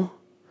cool.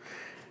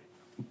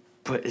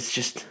 But it's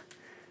just...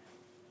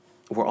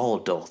 We're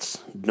all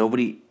adults.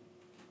 Nobody...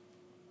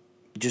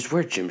 Just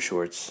wear gym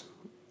shorts.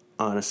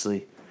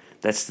 Honestly.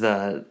 That's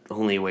the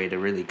only way to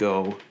really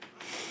go.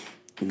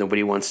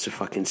 Nobody wants to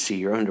fucking see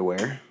your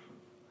underwear.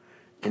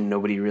 And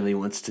nobody really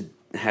wants to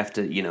have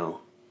to, you know...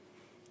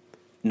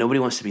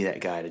 Nobody wants to be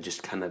that guy to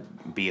just kind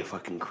of be a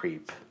fucking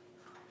creep.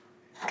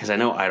 Because I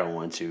know I don't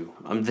want to.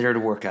 I'm there to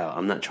work out.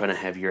 I'm not trying to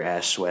have your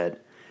ass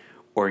sweat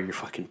or your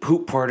fucking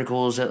poop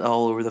particles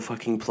all over the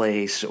fucking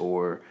place,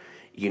 or,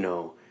 you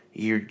know,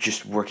 you're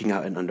just working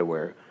out in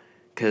underwear.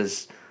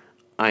 Because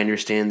I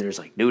understand there's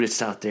like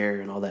nudists out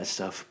there and all that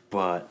stuff,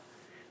 but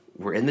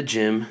we're in the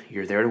gym.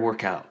 You're there to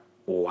work out.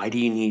 Why do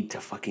you need to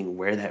fucking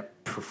wear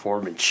that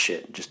performance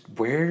shit? Just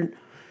wear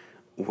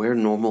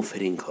normal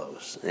fitting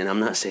clothes. And I'm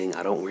not saying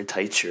I don't wear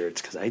tight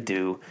shirts, because I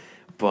do,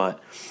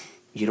 but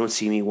you don't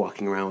see me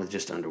walking around with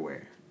just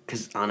underwear.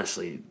 Because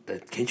honestly,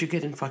 can't you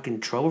get in fucking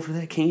trouble for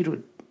that? Can't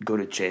you go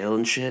to jail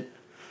and shit?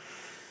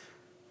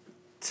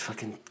 It's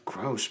fucking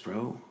gross,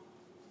 bro.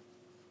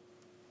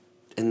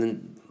 And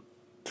then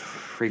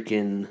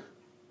freaking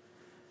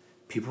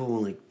people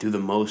will like do the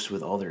most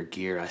with all their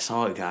gear. I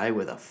saw a guy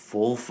with a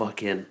full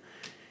fucking,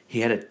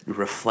 he had a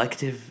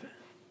reflective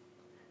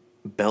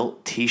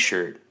belt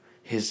t-shirt.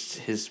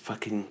 His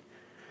fucking,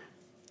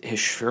 his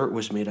shirt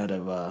was made out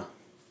of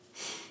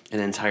an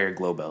entire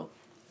glow belt.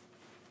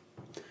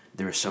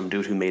 There was some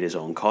dude who made his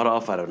own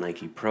cutoff out of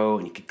Nike Pro,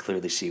 and you could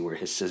clearly see where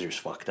his scissors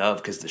fucked up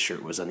because the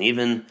shirt was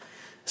uneven.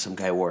 Some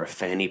guy wore a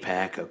fanny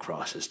pack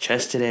across his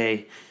chest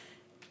today.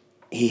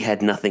 He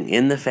had nothing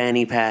in the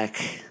fanny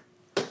pack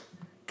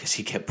because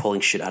he kept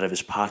pulling shit out of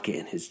his pocket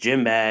in his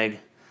gym bag.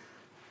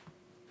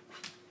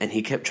 And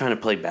he kept trying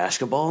to play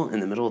basketball in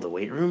the middle of the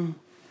weight room.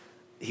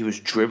 He was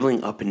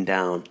dribbling up and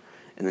down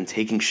and then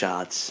taking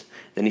shots.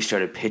 Then he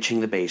started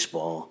pitching the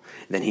baseball.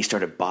 Then he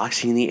started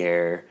boxing in the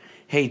air.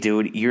 Hey,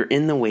 dude, you're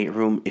in the weight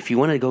room. If you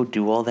want to go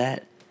do all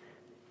that,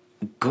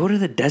 go to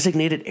the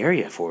designated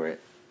area for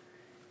it.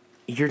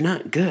 You're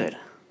not good.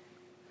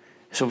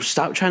 So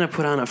stop trying to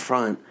put on a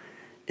front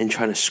and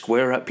trying to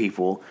square up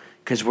people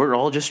because we're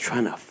all just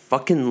trying to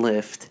fucking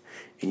lift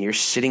and you're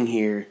sitting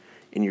here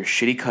in your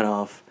shitty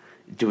cutoff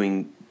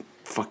doing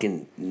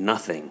fucking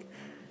nothing.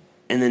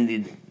 And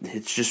then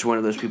it's just one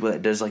of those people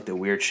that does like the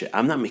weird shit.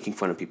 I'm not making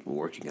fun of people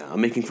working out.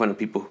 I'm making fun of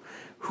people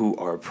who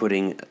are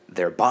putting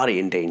their body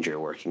in danger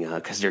working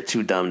out because they're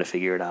too dumb to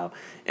figure it out.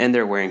 And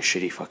they're wearing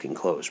shitty fucking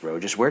clothes, bro.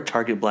 Just wear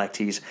Target black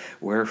tees.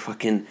 Wear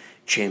fucking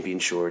Champion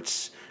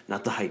shorts.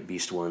 Not the hype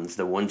beast ones.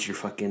 The ones your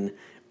fucking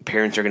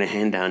parents are going to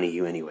hand down to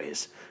you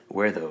anyways.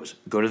 Wear those.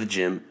 Go to the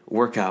gym.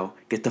 Work out.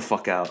 Get the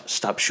fuck out.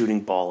 Stop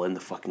shooting ball in the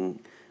fucking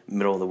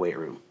middle of the weight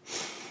room.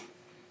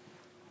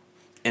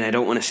 And I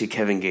don't want to see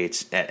Kevin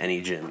Gates at any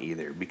gym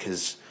either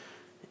because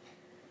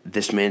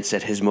this man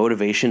said his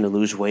motivation to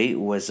lose weight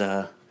was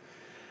that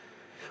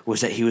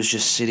he was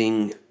just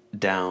sitting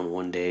down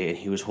one day and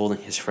he was holding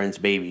his friend's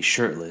baby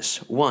shirtless.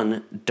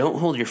 One, don't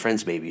hold your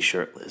friend's baby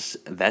shirtless.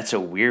 That's a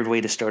weird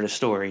way to start a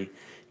story.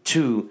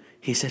 Two,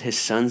 he said his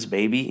son's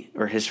baby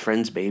or his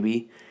friend's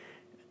baby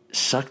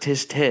sucked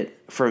his tit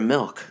for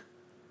milk.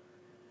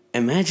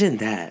 Imagine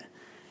that.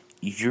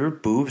 Your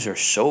boobs are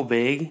so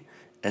big.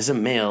 As a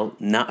male,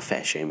 not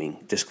fat shaming,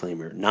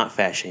 disclaimer, not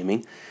fat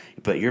shaming,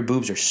 but your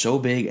boobs are so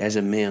big as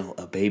a male,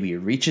 a baby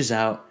reaches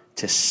out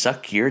to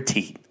suck your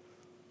teat.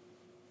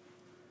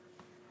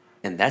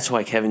 And that's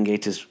why Kevin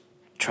Gates is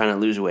trying to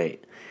lose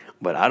weight.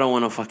 But I don't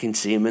want to fucking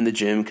see him in the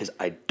gym because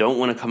I don't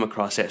want to come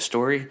across that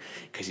story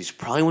because he's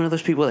probably one of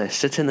those people that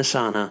sits in the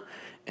sauna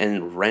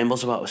and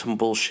rambles about some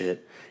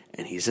bullshit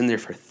and he's in there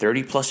for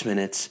 30 plus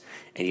minutes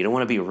and you don't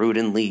want to be rude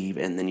and leave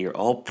and then you're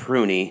all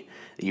pruny.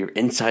 Your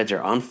insides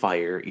are on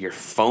fire, your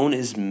phone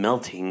is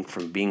melting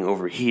from being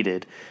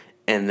overheated,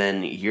 and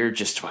then you're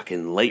just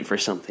fucking late for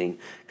something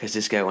because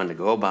this guy wanted to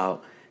go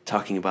about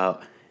talking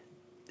about,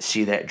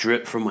 see that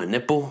drip from my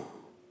nipple?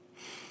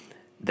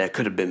 That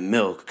could have been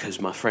milk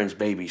because my friend's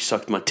baby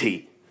sucked my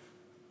teat.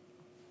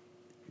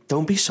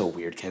 Don't be so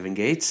weird, Kevin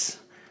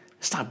Gates.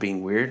 Stop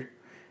being weird.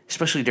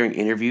 Especially during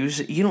interviews.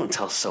 You don't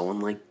tell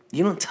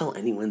you don't tell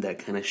anyone that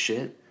kind of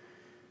shit.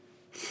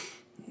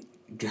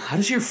 How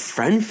does your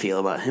friend feel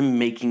about him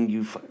making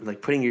you,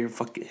 putting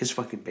his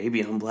fucking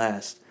baby on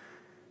blast?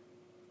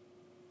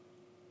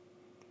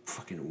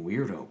 Fucking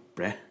weirdo,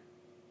 bruh.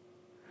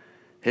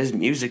 His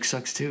music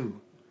sucks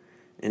too.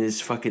 And his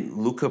fucking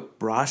Luca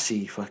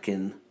Brasi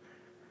fucking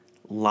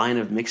line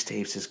of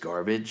mixtapes is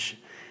garbage.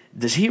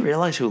 Does he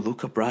realize who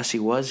Luca Brasi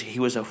was? He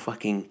was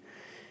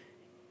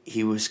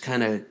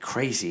kind of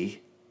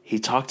crazy. He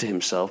talked to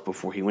himself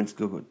before he went to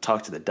go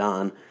talk to the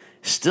Don.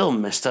 Still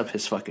messed up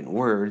his fucking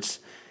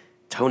words.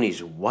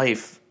 Tony's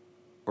wife,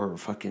 or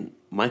fucking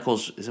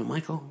Michael's, is it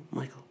Michael?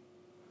 Michael.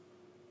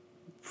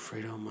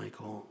 Fredo,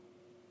 Michael.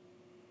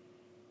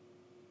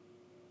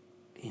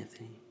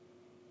 Anthony.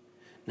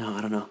 No,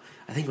 I don't know.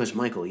 I think it was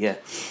Michael, yeah.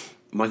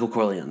 Michael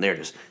Corleone, there it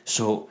is.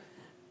 So,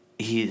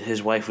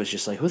 his wife was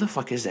just like, who the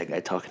fuck is that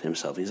guy talking to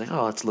himself? And he's like,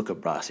 oh, it's Luca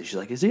Brasi. She's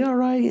like, is he all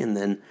right? And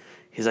then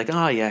he's like,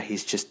 oh, yeah,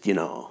 he's just,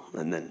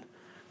 And then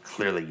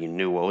clearly you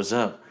knew what was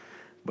up.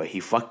 But he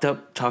fucked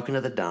up talking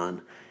to the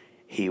Don.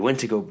 He went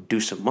to go do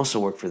some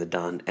muscle work for the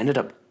Don, ended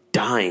up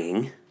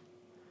dying.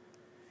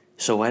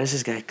 So why does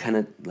this guy kind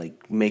of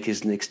make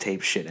his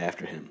mixtape shit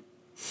after him?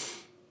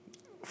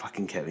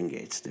 Fucking Kevin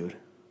Gates, dude.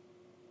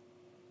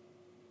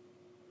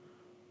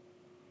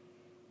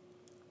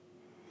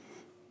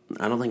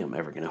 I don't think I'm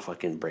ever going to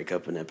fucking break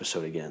up an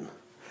episode again.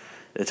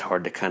 It's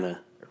hard to kind of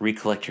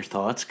recollect your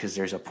thoughts because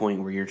there's a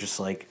point where you're just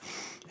like,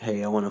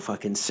 hey, I want to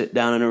fucking sit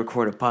down and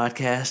record a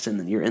podcast, and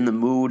then you're in the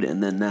mood,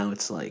 and then now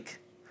it's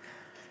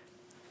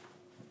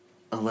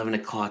 11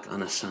 o'clock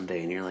on a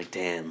Sunday, and you're like,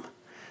 damn,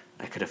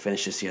 I could have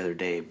finished this the other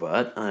day,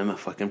 but I'm a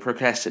fucking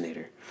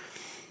procrastinator,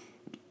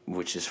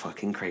 which is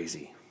fucking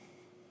crazy.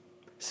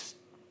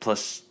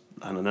 Plus,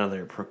 on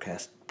another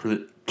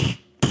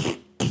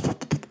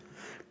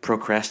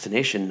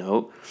procrastination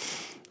note,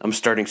 I'm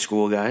starting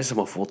school, guys. I'm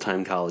a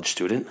full-time college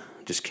student.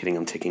 Just kidding,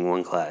 I'm taking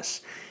one class.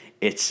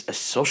 It's a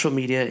social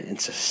media and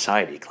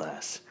society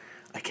class.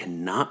 I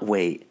cannot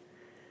wait.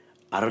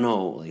 I don't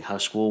know like how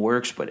school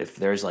works, but if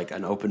there's like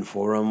an open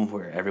forum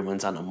where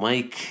everyone's on a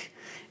mic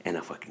and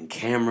a fucking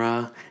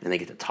camera and they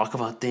get to talk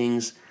about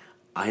things,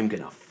 I'm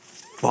gonna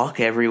fuck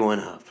everyone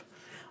up.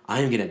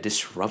 I'm gonna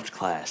disrupt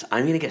class.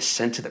 I'm gonna get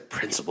sent to the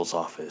principal's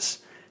office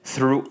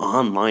through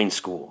online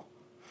school.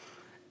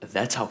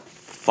 That's how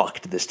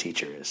fucked this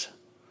teacher is.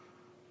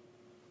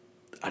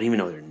 I don't even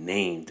know their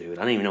name, dude.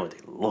 I don't even know what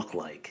they look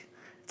like.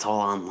 It's all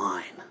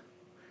online.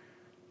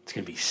 It's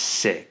gonna be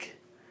sick.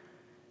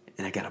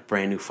 And I got a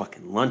brand new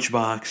fucking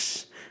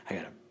lunchbox. I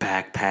got a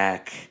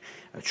backpack,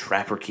 a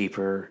trapper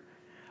keeper.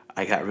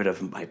 I got rid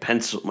of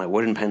my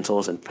wooden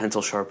pencils and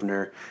pencil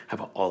sharpener. I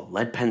bought all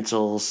lead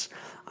pencils.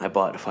 I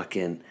bought a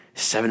fucking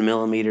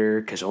 7mm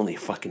because only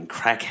fucking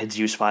crackheads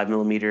use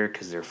 5mm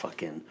because they're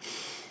fucking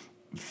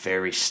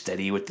very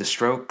steady with the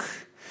stroke.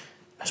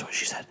 That's what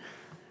she said.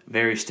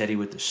 Very steady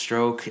with the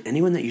stroke.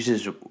 Anyone that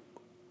uses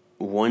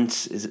 1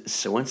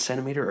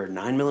 centimeter or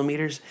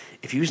 9mm,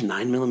 if you use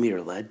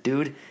 9mm lead,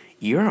 dude,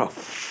 you're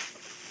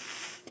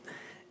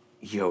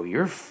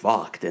you're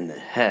fucked in the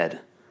head.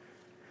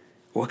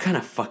 What kind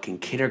of fucking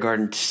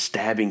kindergarten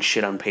stabbing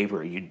shit on paper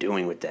are you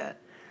doing with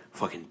that?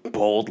 Fucking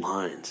bold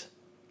lines.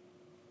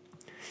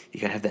 You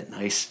gotta have that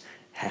nice,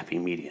 happy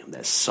medium.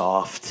 That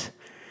soft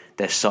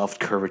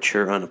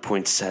curvature on a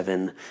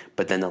 0.7,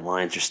 but then the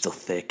lines are still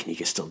thick and you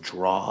can still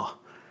draw.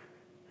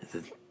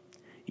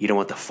 You don't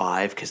want the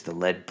 5 because the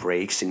lead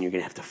breaks and you're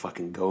gonna have to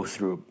fucking go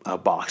through a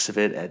box of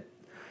it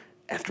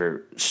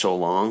after so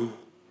long.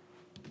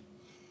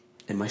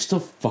 Am I still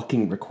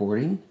fucking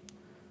recording?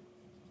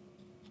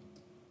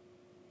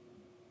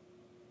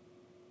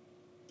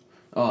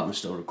 Oh, I'm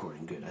still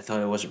recording. Good. I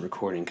thought I wasn't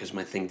recording because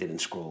my thing didn't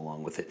scroll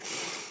along with it.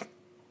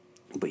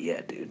 But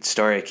yeah, dude.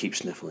 Sorry I keep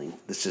sniffling.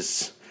 This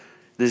is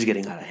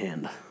getting out of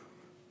hand.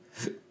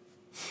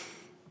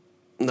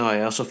 No,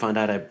 I also found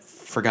out I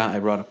forgot I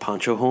brought a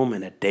poncho home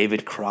and a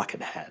David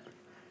Crockett hat.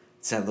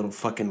 It's that little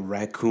fucking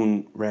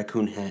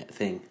raccoon hat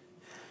thing.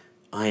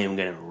 I am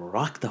gonna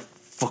rock the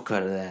fuck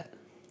out of that.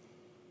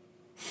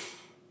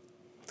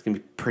 It's gonna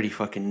be pretty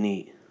fucking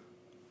neat.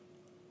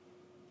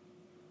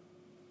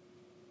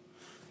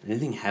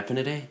 Anything happen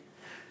today?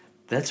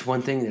 That's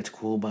one thing that's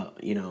cool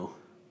about,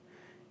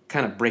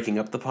 kind of breaking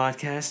up the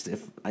podcast.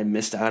 If I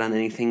missed out on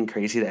anything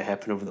crazy that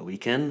happened over the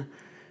weekend,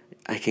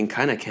 I can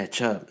kind of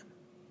catch up.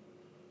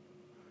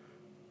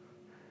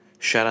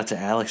 Shout out to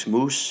Alex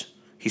Moose.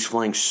 He's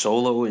flying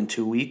solo in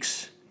 2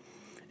 weeks.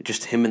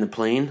 Just him in the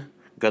plane.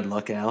 Good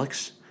luck,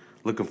 Alex.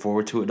 Looking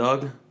forward to it,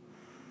 dog.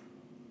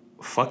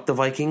 Fuck the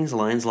Vikings.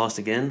 Lions lost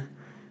again.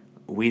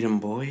 Weedham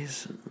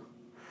boys.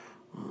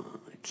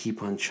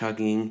 Keep on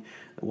chugging.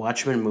 The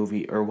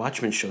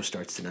Watchmen show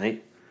starts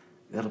tonight.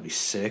 That'll be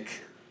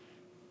sick.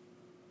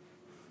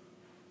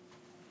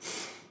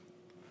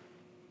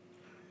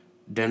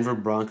 Denver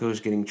Broncos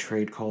getting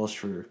trade calls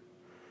for...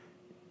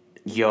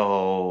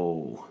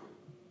 Yo.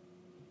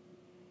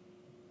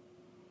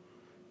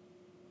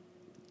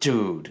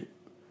 Dude.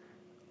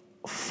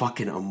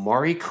 Fucking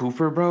Amari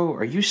Cooper, bro?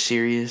 Are you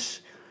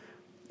serious?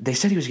 They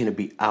said he was going to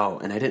be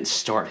out, and I didn't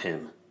start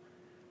him.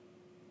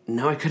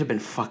 Now I could have been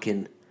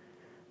 7-0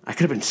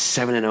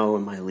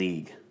 in my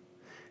league.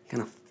 What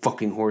kind of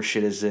fucking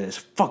horseshit is this?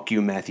 Fuck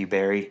you, Matthew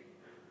Berry.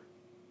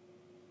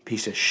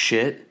 Piece of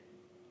shit.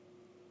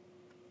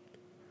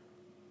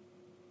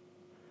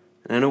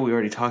 And I know we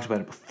already talked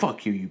about it, but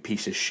fuck you, you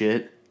piece of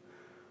shit.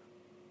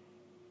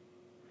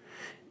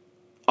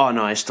 Oh,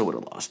 no, I still would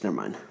have lost. Never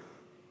mind.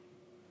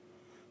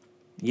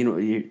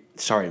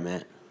 Sorry,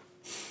 Matt.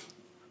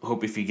 I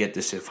hope if you get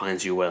this, it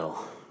finds you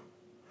well.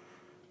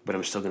 But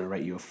I'm still going to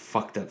write you a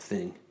fucked up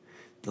thing.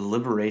 The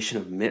liberation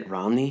of Mitt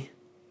Romney?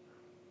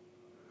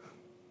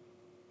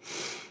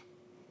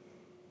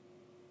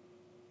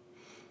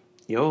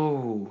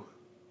 Yo.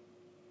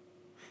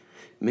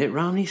 Mitt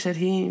Romney said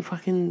he ain't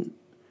fucking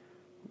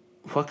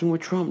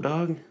with Trump,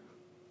 dog.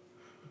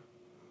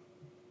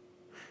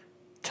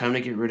 Time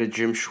to get rid of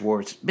Jim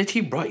Schwartz. Bitch,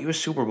 he brought you a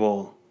Super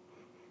Bowl.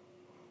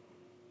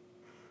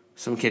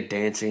 Some kid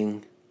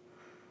dancing.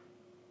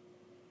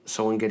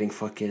 Someone getting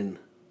fucking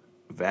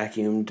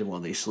vacuumed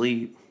while they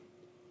sleep.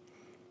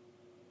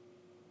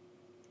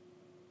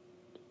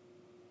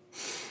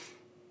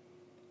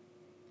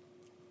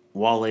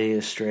 Wale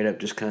is straight up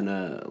just kind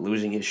of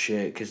losing his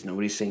shit because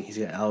nobody's saying he's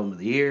got Album of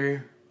the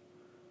Year.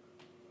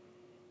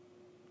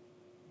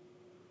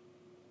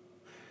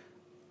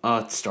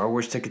 Star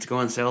Wars tickets go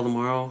on sale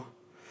tomorrow.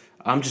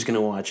 I'm just going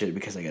to watch it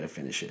because I got to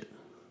finish it.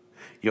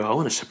 Yo, I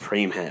want a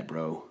Supreme hat,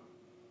 bro.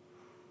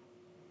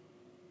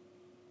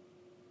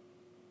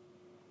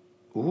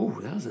 Ooh,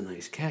 that was a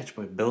nice catch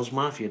by Bills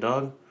Mafia,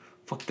 dog.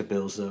 Fuck the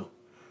Bills, though.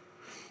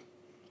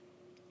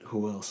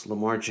 Who else?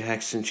 Lamar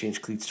Jackson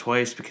changed cleats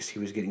twice because he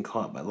was getting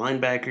caught by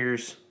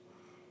linebackers.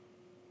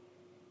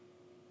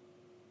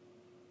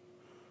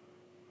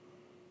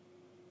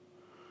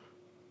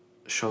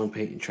 Sean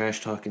Payton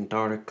trash talking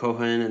Darda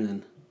Cohen, and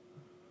then...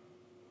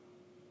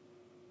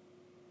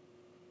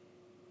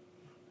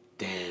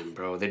 Damn,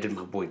 bro, they did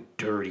my boy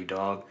dirty,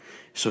 dog.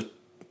 So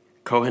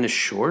Cohen is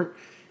short,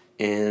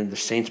 and the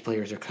Saints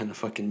players are kind of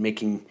fucking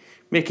making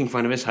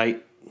fun of his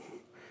height.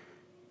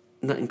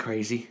 Nothing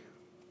crazy.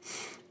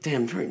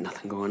 Damn, there ain't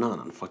nothing going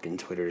on fucking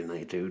Twitter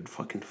tonight, dude.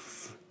 Fucking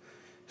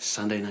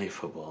Sunday Night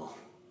Football.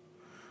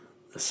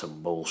 That's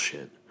some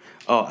bullshit.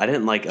 Oh, I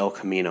didn't like El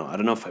Camino. I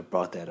don't know if I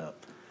brought that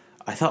up.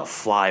 I thought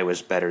Fly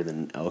was better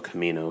than El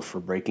Camino for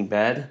Breaking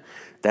Bad.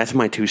 That's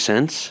my 2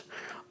 cents.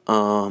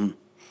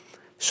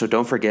 So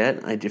don't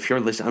forget, if you're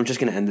listening, I'm just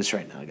going to end this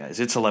right now, guys.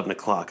 It's 11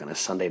 o'clock on a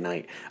Sunday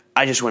night.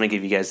 I just want to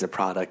give you guys the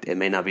product. It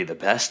may not be the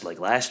best like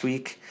last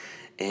week,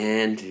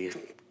 and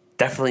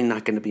definitely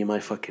not going to be my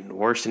fucking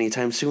worst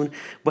anytime soon.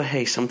 But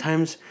hey,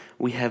 sometimes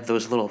we have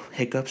those little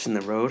hiccups in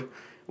the road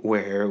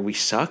where we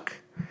suck,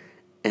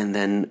 and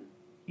then,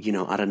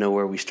 out of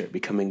nowhere we start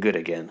becoming good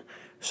again.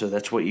 So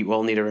that's what you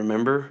all need to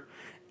remember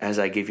as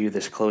I give you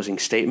this closing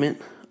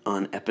statement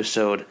on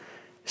episode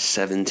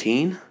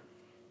 17.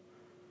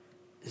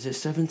 Is it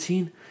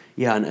 17?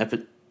 Yeah,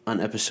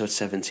 on episode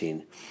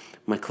 17.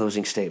 My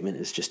closing statement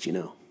is just,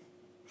 you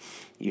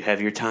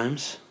have your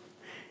times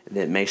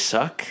that may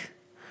suck,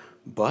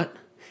 but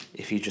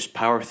if you just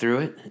power through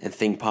it and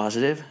think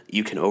positive,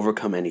 you can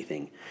overcome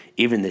anything.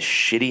 Even this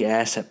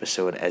shitty-ass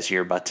episode as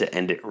you're about to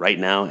end it right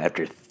now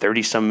after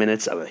 30-some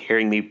minutes of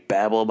hearing me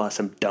babble about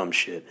some dumb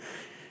shit.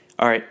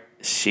 All right,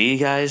 see you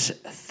guys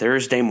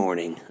Thursday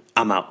morning.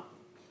 I'm out.